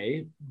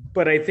say,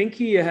 but I think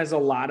he has a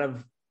lot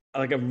of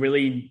a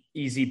really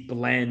easy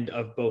blend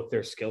of both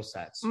their skill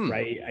sets,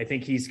 right? I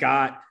think he's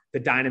got the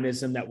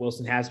dynamism that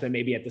Wilson has, but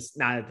maybe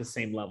not at the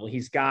same level.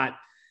 He's got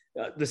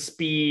the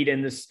speed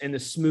and the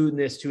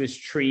smoothness to his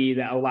tree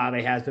that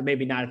Olave has, but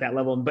maybe not at that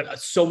level. But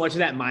so much of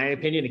that, in my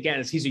opinion, again,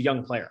 is he's a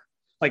young player.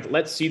 Like,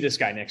 let's see this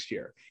guy next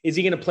year. Is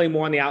he going to play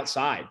more on the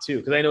outside too?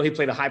 Because I know he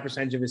played a high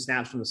percentage of his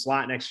snaps from the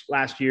slot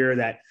last year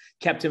that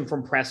kept him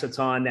from press a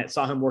ton, that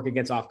saw him work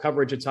against off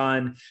coverage a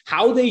ton.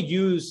 How they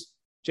use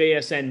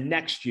JSN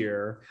next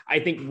year, I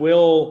think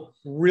will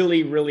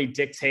really, really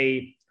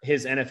dictate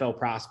his NFL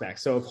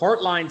prospects. So if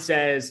Hartline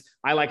says,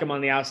 I like him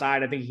on the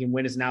outside, I think he can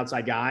win as an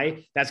outside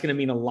guy, that's going to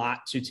mean a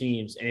lot to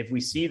teams. And if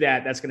we see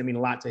that, that's going to mean a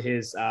lot to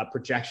his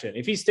projection.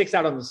 If he sticks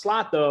out on the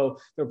slot, though,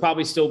 they'll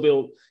probably still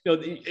build,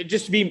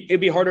 it'd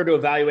be harder to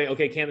evaluate,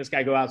 okay, can this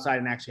guy go outside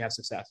and actually have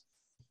success?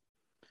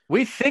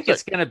 We think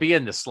it's going to be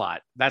in the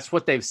slot. That's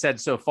what they've said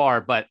so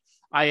far, but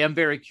I am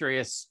very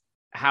curious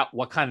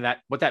what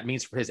that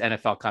means for his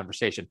NFL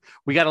conversation.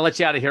 We got to let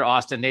you out of here,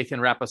 Austin.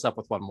 Nathan, wrap us up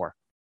with one more.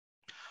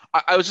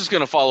 I was just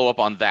going to follow up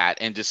on that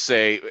and just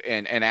say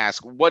and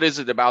ask, what is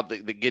it about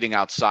the getting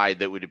outside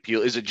that would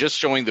appeal? Is it just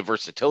showing the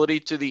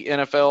versatility to the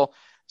NFL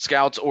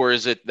scouts, or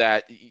is it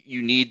that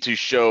you need to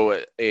show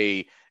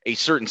a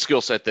certain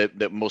skill set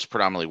that most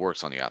predominantly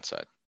works on the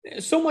outside?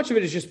 So much of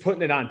it is just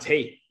putting it on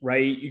tape,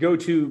 right? You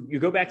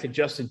go back to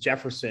Justin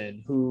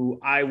Jefferson, who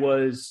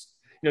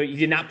he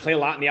did not play a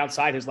lot on the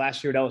outside his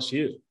last year at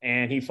LSU,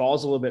 and he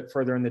falls a little bit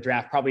further in the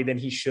draft probably than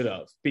he should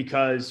have,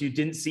 because you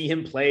didn't see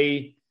him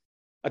play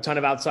a ton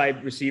of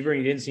outside receiver.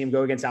 You didn't see him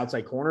go against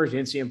outside corners. You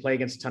didn't see him play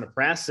against a ton of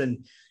press.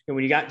 And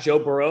when you got Joe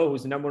Burrow,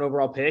 who's the number 1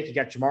 overall pick, you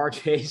got Jamar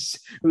Chase,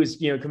 who's,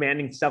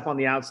 commanding stuff on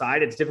the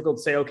outside. It's difficult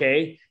to say,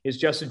 okay, is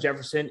Justin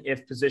Jefferson,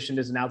 if positioned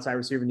as an outside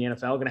receiver in the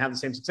NFL, going to have the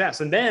same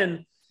success? And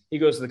then he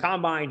goes to the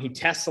combine. He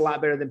tests a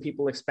lot better than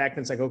people expect.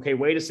 And it's like, okay,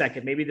 wait a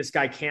second. Maybe this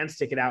guy can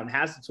stick it out and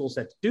has the tool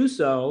set to do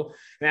so.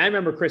 And I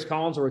remember Chris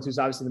Collinsworth, who's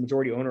obviously the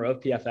majority owner of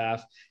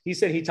PFF. He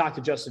said he talked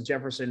to Justin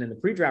Jefferson in the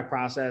pre-draft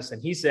process.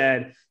 And he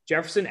said,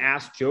 Jefferson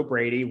asked Joe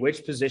Brady,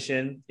 which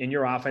position in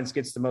your offense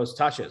gets the most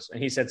touches?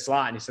 And he said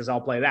slot. And he says,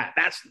 I'll play that.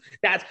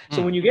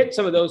 So when you get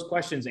some of those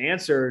questions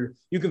answered,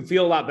 you can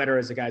feel a lot better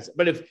as a guy.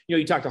 But if,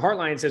 you talk to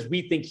Hartline and says,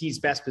 we think he's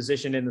best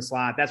positioned in the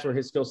slot, that's where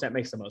his skill set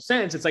makes the most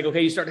sense. It's like,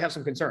 okay, you start to have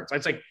some concerns.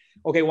 It's like,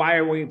 okay, why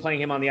are we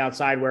playing him on the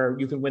outside where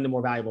you can win the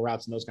more valuable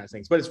routes and those kinds of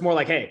things? But it's more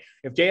like, hey,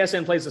 if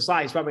JSN plays the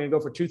slot, he's probably going to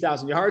go for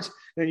 2,000 yards,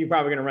 then you're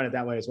probably going to run it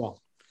that way as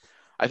well.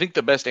 I think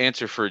the best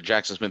answer for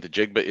Jackson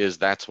Smith-Njigba is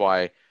that's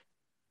why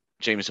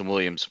Jameson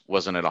Williams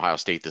wasn't at Ohio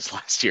State this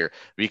last year,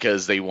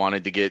 because they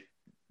wanted to get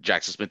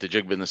Jackson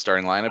Smith-Njigba in the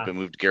starting lineup and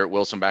moved Garrett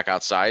Wilson back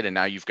outside. And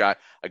now you've got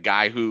a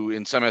guy who,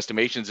 in some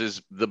estimations,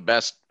 is the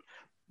best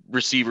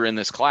receiver in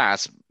this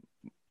class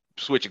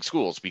switching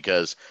schools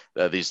because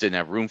they just didn't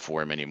have room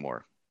for him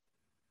anymore.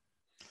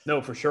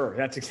 No, for sure.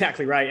 That's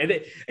exactly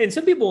right. And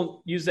some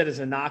people use that as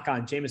a knock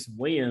on Jameson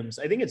Williams.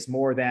 I think it's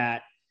more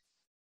that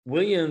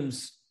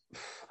Williams,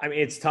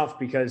 it's tough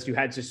because you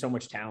had just so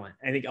much talent.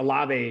 I think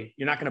Olave,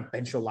 you're not going to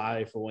bench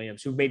Olave for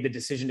Williams, who made the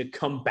decision to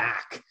come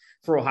back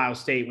for Ohio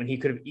State when he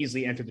could have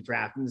easily entered the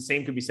draft. And the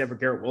same could be said for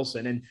Garrett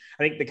Wilson. And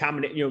I think the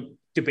combination,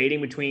 debating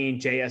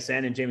between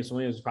JSN and Jameson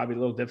Williams is probably a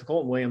little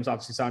difficult. Williams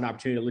obviously saw an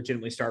opportunity to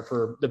legitimately start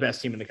for the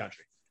best team in the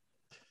country.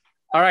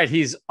 All right.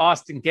 He's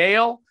Austin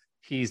Gayle.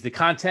 He's the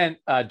content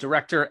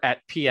director at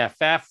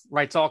PFF,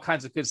 writes all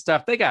kinds of good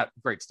stuff. They got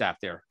great staff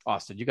there,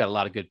 Austin. You got a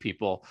lot of good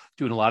people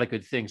doing a lot of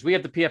good things. We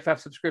have the PFF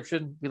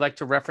subscription. We like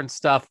to reference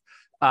stuff.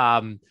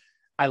 I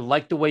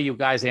like the way you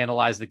guys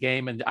analyze the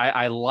game, and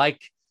I like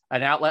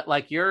an outlet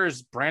like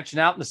yours branching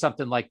out into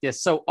something like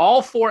this. So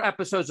all 4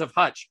 episodes of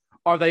Hutch,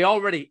 are they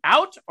already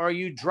out, or are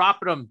you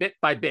dropping them bit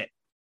by bit?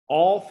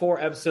 All 4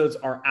 episodes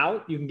are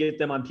out. You can get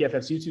them on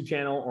PFF's YouTube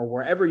channel or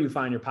wherever you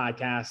find your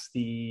podcasts.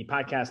 The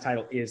podcast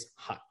title is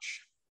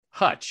Hutch.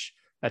 Hutch.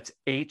 That's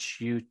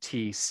Hutch.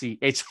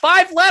 It's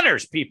 5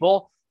 letters,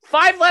 people.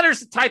 5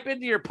 letters to type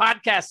into your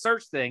podcast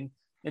search thing,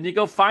 and you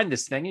go find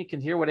this thing. You can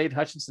hear what Aiden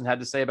Hutchinson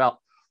had to say about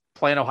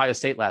playing Ohio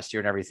State last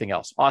year and everything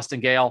else. Austin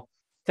Gayle,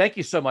 thank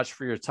you so much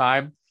for your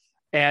time.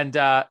 And,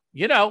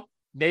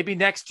 maybe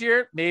next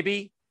year,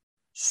 maybe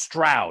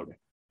Stroud.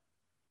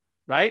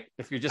 Right?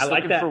 If you're just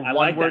looking for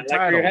one word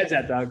title. Where your head's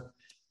at, Doug.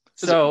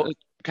 So it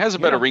has a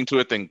better ring to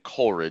it than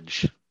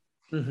Coleridge.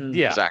 Mm-hmm.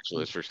 Yeah. It's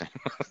actually his first name.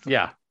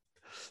 Yeah.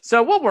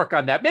 So we'll work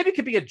on that. Maybe it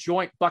could be a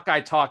joint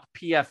Buckeye Talk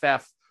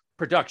PFF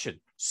production.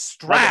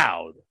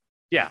 Stroud.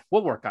 Yeah,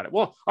 we'll work on it.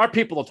 Well, our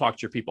people will talk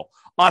to your people.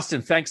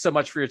 Austin, thanks so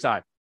much for your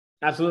time.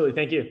 Absolutely.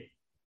 Thank you.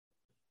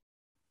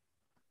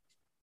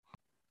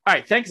 All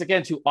right. Thanks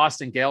again to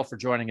Austin Gayle for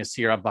joining us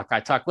here on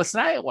Buckeye Talk.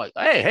 Listen,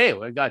 hey,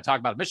 we got to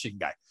talk about a Michigan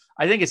guy.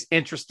 I think it's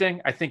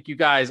interesting. I think you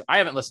guys, I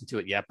haven't listened to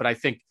it yet, but I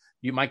think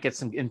you might get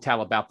some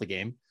intel about the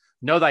game.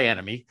 Know thy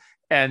enemy.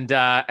 And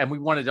we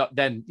wanted to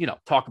then,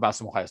 talk about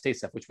some Ohio State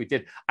stuff, which we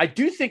did. I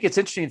do think it's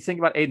interesting to think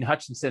about Aiden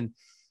Hutchinson.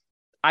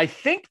 I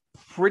think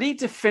pretty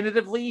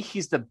definitively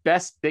he's the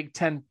best Big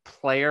Ten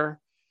player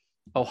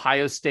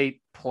Ohio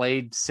State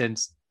played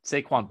since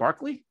Saquon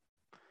Barkley.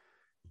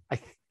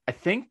 I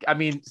think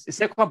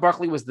Saquon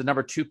Barkley was the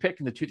number 2 pick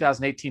in the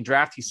 2018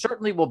 draft. He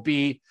certainly will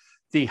be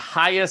the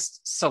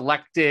highest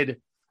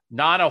selected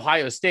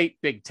non-Ohio State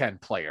Big Ten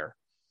player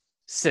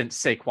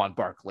since Saquon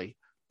Barkley.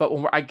 But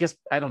when I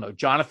don't know,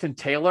 Jonathan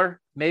Taylor,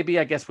 maybe,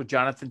 would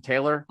Jonathan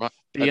Taylor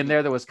be in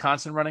there, the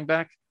Wisconsin running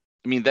back?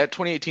 I mean, that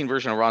 2018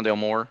 version of Rondale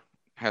Moore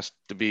has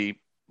to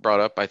be brought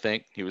up, I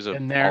think. He was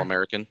an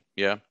All-American.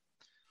 Yeah.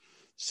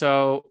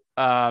 So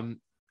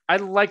I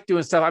like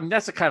doing stuff. I mean,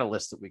 that's the kind of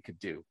list that we could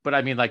do. But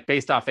I mean, like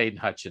based off Aiden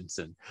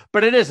Hutchinson.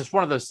 But it's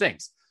one of those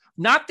things.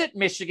 Not that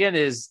Michigan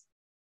is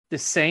the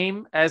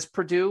same as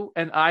Purdue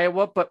and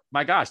Iowa, but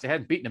my gosh, they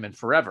hadn't beaten them in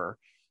forever.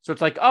 So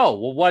it's like, oh,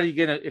 well, what are you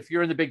going to, if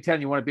you're in the Big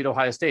Ten, you want to beat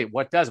Ohio State,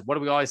 what do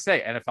we always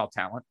say? NFL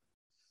talent,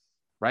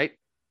 right?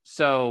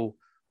 So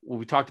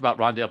we talked about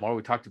Rondale Moore.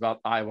 We talked about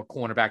Iowa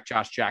cornerback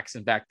Josh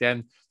Jackson back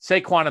then.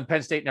 Saquon and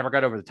Penn State never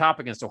got over the top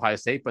against Ohio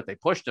State, but they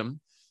pushed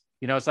them.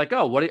 It's like,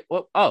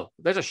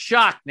 there's a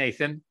shock,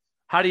 Nathan.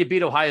 How do you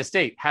beat Ohio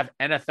State? Have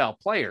NFL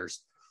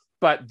players.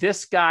 But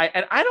this guy,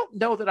 and I don't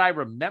know that I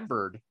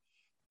remembered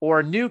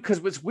or knew, because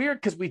it was weird,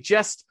 because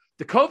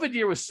the COVID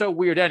year was so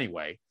weird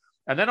anyway.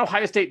 And then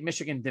Ohio State and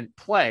Michigan didn't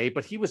play,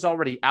 but he was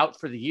already out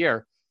for the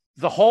year.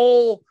 The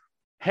whole,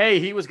 hey,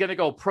 he was going to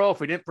go pro if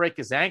we didn't break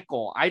his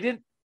ankle. I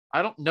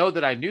don't know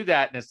that I knew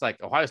that. And it's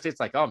like, Ohio State's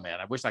like, oh man,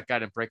 I wish that guy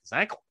didn't break his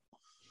ankle.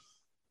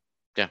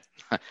 Yeah.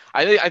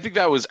 I think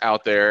that was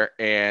out there,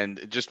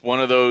 and just one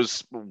of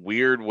those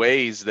weird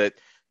ways that,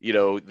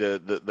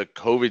 the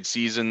COVID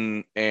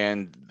season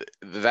and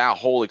that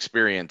whole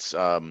experience,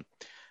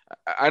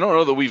 I don't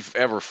know that we've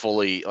ever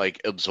fully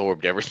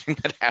absorbed everything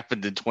that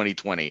happened in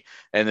 2020,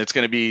 and it's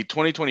going to be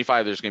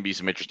 2025. There's going to be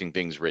some interesting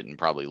things written,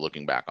 probably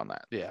looking back on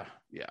that. Yeah.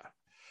 Yeah.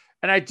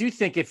 And I do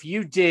think if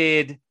you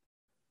did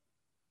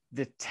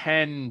the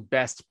 10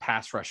 best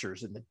pass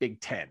rushers in the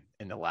Big Ten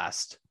in the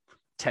last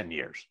 10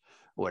 years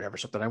or whatever,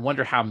 something, I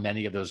wonder how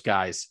many of those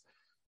guys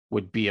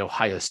would be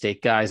Ohio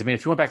State guys. I mean,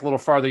 if you went back a little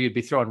farther, you'd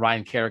be throwing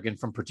Ryan Kerrigan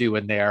from Purdue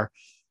in there.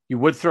 You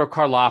would throw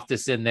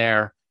Karlaftis in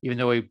there, even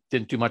though he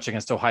didn't do much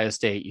against Ohio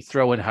State. You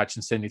throw in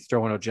Hutchinson, you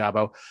throw in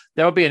Ojabo.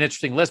 That would be an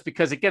interesting list,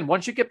 because again,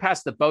 once you get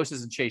past the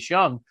Bosa's and Chase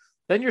Young,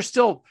 then you're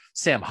still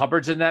Sam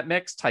Hubbard's in that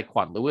mix.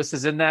 Tyquan Lewis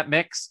is in that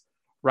mix,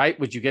 right?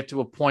 Would you get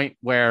to a point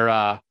where,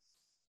 I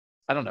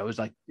don't know, it was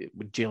like,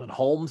 would Jalen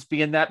Holmes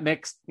be in that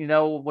mix?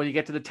 When you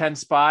get to the 10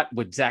 spot,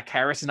 would Zach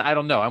Harrison? I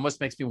don't know. It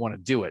almost makes me want to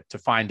do it to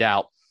find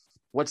out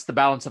what's the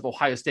balance of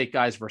Ohio State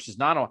guys versus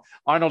not.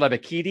 Arnold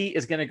Ebiketie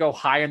is going to go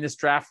high in this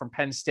draft from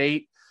Penn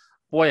State.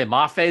 Boye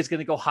Mafe is going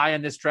to go high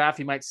in this draft.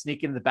 He might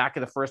sneak into the back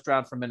of the first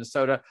round from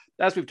Minnesota.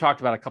 As we've talked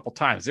about a couple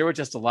times, there were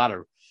just a lot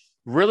of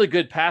really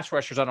good pass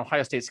rushers on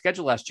Ohio State's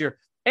schedule last year,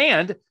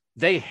 and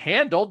they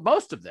handled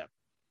most of them.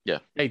 Yeah.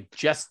 They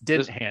just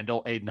didn't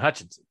handle Aiden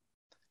Hutchinson.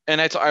 And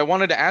I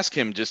wanted to ask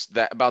him just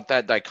about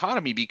that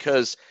dichotomy,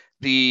 because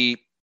Nicholas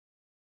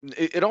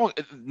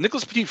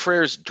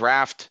Petit-Frere's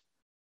draft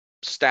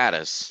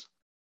status,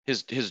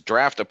 his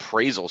draft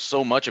appraisal,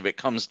 so much of it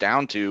comes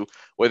down to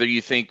whether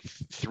you think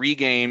 3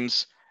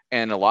 games,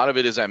 and a lot of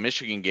it is that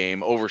Michigan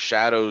game,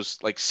 overshadows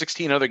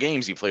 16 other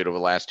games he played over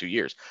the last 2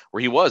 years,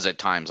 where he was at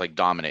times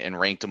dominant and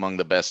ranked among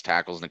the best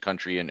tackles in the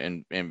country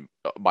and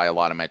by a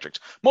lot of metrics,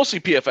 mostly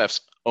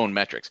PFF's own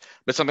metrics.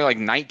 But something like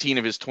 19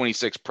 of his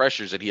 26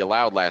 pressures that he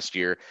allowed last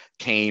year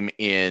came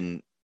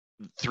in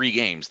 3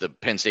 games: the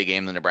Penn State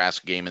game, the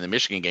Nebraska game, and the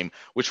Michigan game,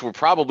 which were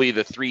probably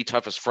the 3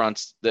 toughest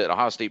fronts that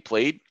Ohio State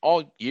played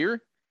all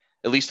year,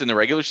 at least in the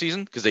regular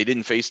season, because they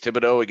didn't face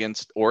Thibodeau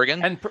against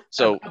Oregon.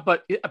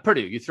 But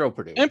Purdue, you throw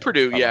Purdue. And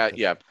Purdue,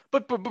 yeah.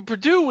 But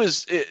Purdue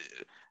was,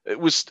 it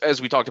was,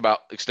 as we talked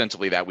about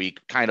extensively that week,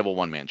 kind of a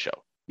one-man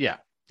show. Yeah.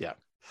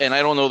 And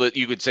I don't know that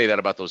you could say that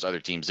about those other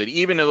teams, that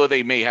even though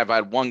they may have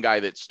had one guy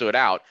that stood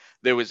out,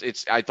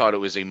 I thought it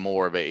was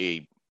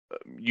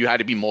you had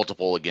to be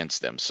multiple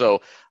against them.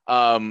 So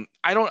I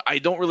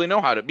don't really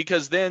know how to,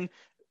 because then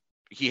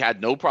he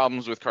had no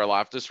problems with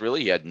Karlaftis,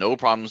 really. He had no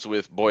problems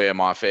with Boye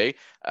Mafe.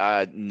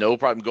 No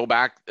problem. Go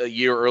back a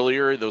year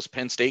earlier, those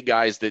Penn State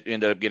guys that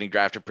ended up getting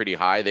drafted pretty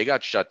high, they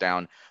got shut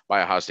down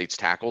by Ohio State's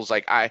tackles.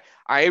 I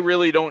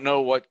really don't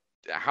know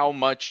how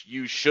much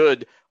you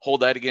should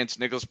hold that against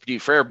Nicholas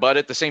Petit-Frere. But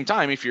at the same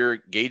time, if you're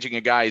gauging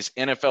a guy's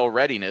NFL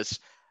readiness,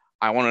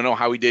 I want to know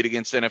how he did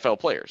against NFL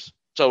players.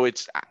 So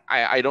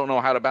I don't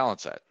know how to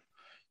balance that.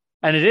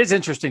 And it is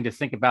interesting to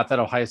think about that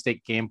Ohio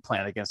State game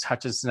plan against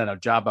Hutchinson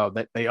and Ojabo,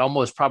 that they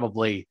almost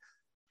probably,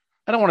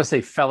 I don't want to say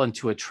fell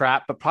into a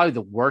trap, but probably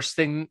the worst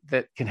thing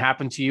that can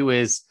happen to you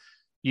is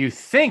you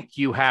think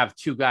you have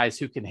 2 guys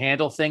who can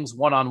handle things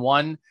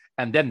one-on-one,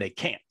 and then they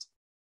can't.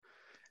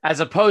 As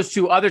opposed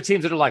to other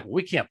teams that are like,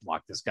 we can't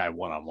block this guy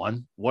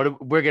one-on-one. We're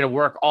going to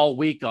work all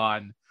week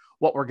on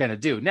what we're going to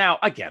do. Now,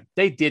 again,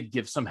 they did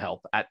give some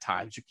help at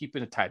times. You keep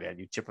in a tight end,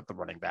 you chip with the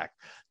running back,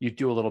 you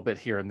do a little bit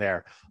here and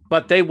there,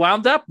 but they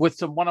wound up with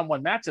some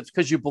one-on-one matchups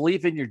because you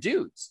believe in your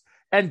dudes.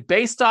 And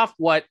based off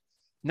what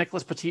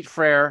Nicholas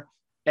Petit-Frere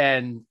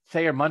and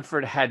Thayer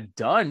Munford had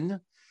done,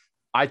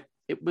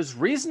 it was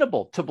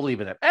reasonable to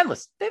believe in them. And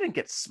listen, they didn't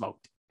get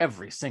smoked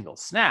every single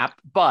snap,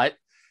 but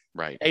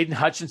right, Aiden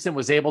Hutchinson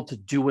was able to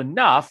do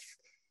enough.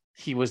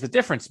 He was the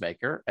difference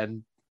maker,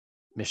 and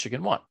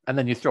Michigan won. And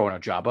then you throw in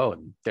Ojabo,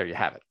 and there you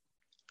have it.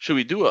 Should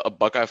we do a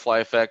Buckeye Fly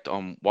effect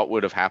on what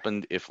would have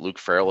happened if Luke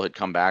Farrell had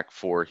come back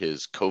for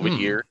his COVID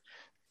year?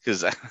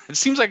 Because it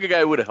seems like a guy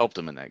who would have helped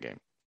him in that game.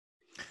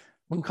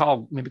 We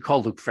can maybe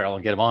call Luke Farrell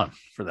and get him on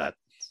for that.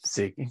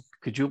 See,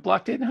 could you have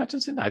blocked Aiden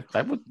Hutchinson?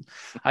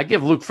 I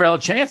give Luke Farrell a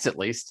chance at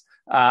least.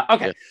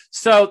 Okay. Yeah.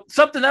 So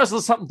something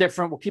else, something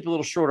different. We'll keep it a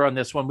little shorter on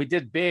this one. We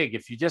did big.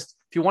 If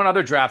you want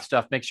other draft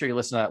stuff, make sure you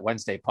listen to that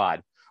Wednesday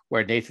pod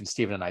where Nathan,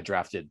 Steven, and I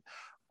drafted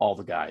all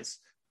the guys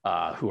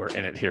who are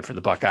in it here for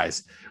the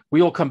Buckeyes.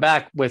 We will come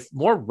back with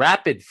more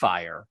rapid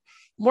fire,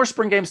 more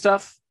spring game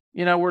stuff.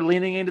 We're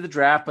leaning into the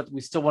draft, but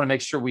we still want to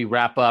make sure we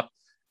wrap up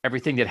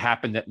everything that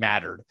happened that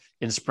mattered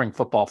in spring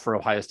football for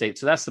Ohio State.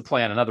 So that's the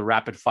plan. Another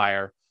rapid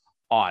fire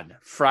on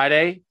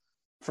Friday.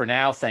 For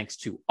now, thanks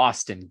to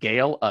Austin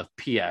Gale of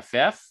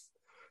PFF.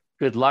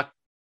 Good luck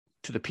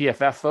to the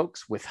PFF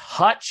folks with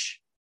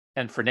Hutch.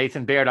 And for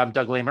Nathan Baird, I'm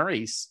Doug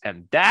Lesmerises.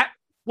 And that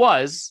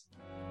was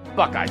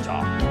Buckeye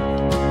Talk.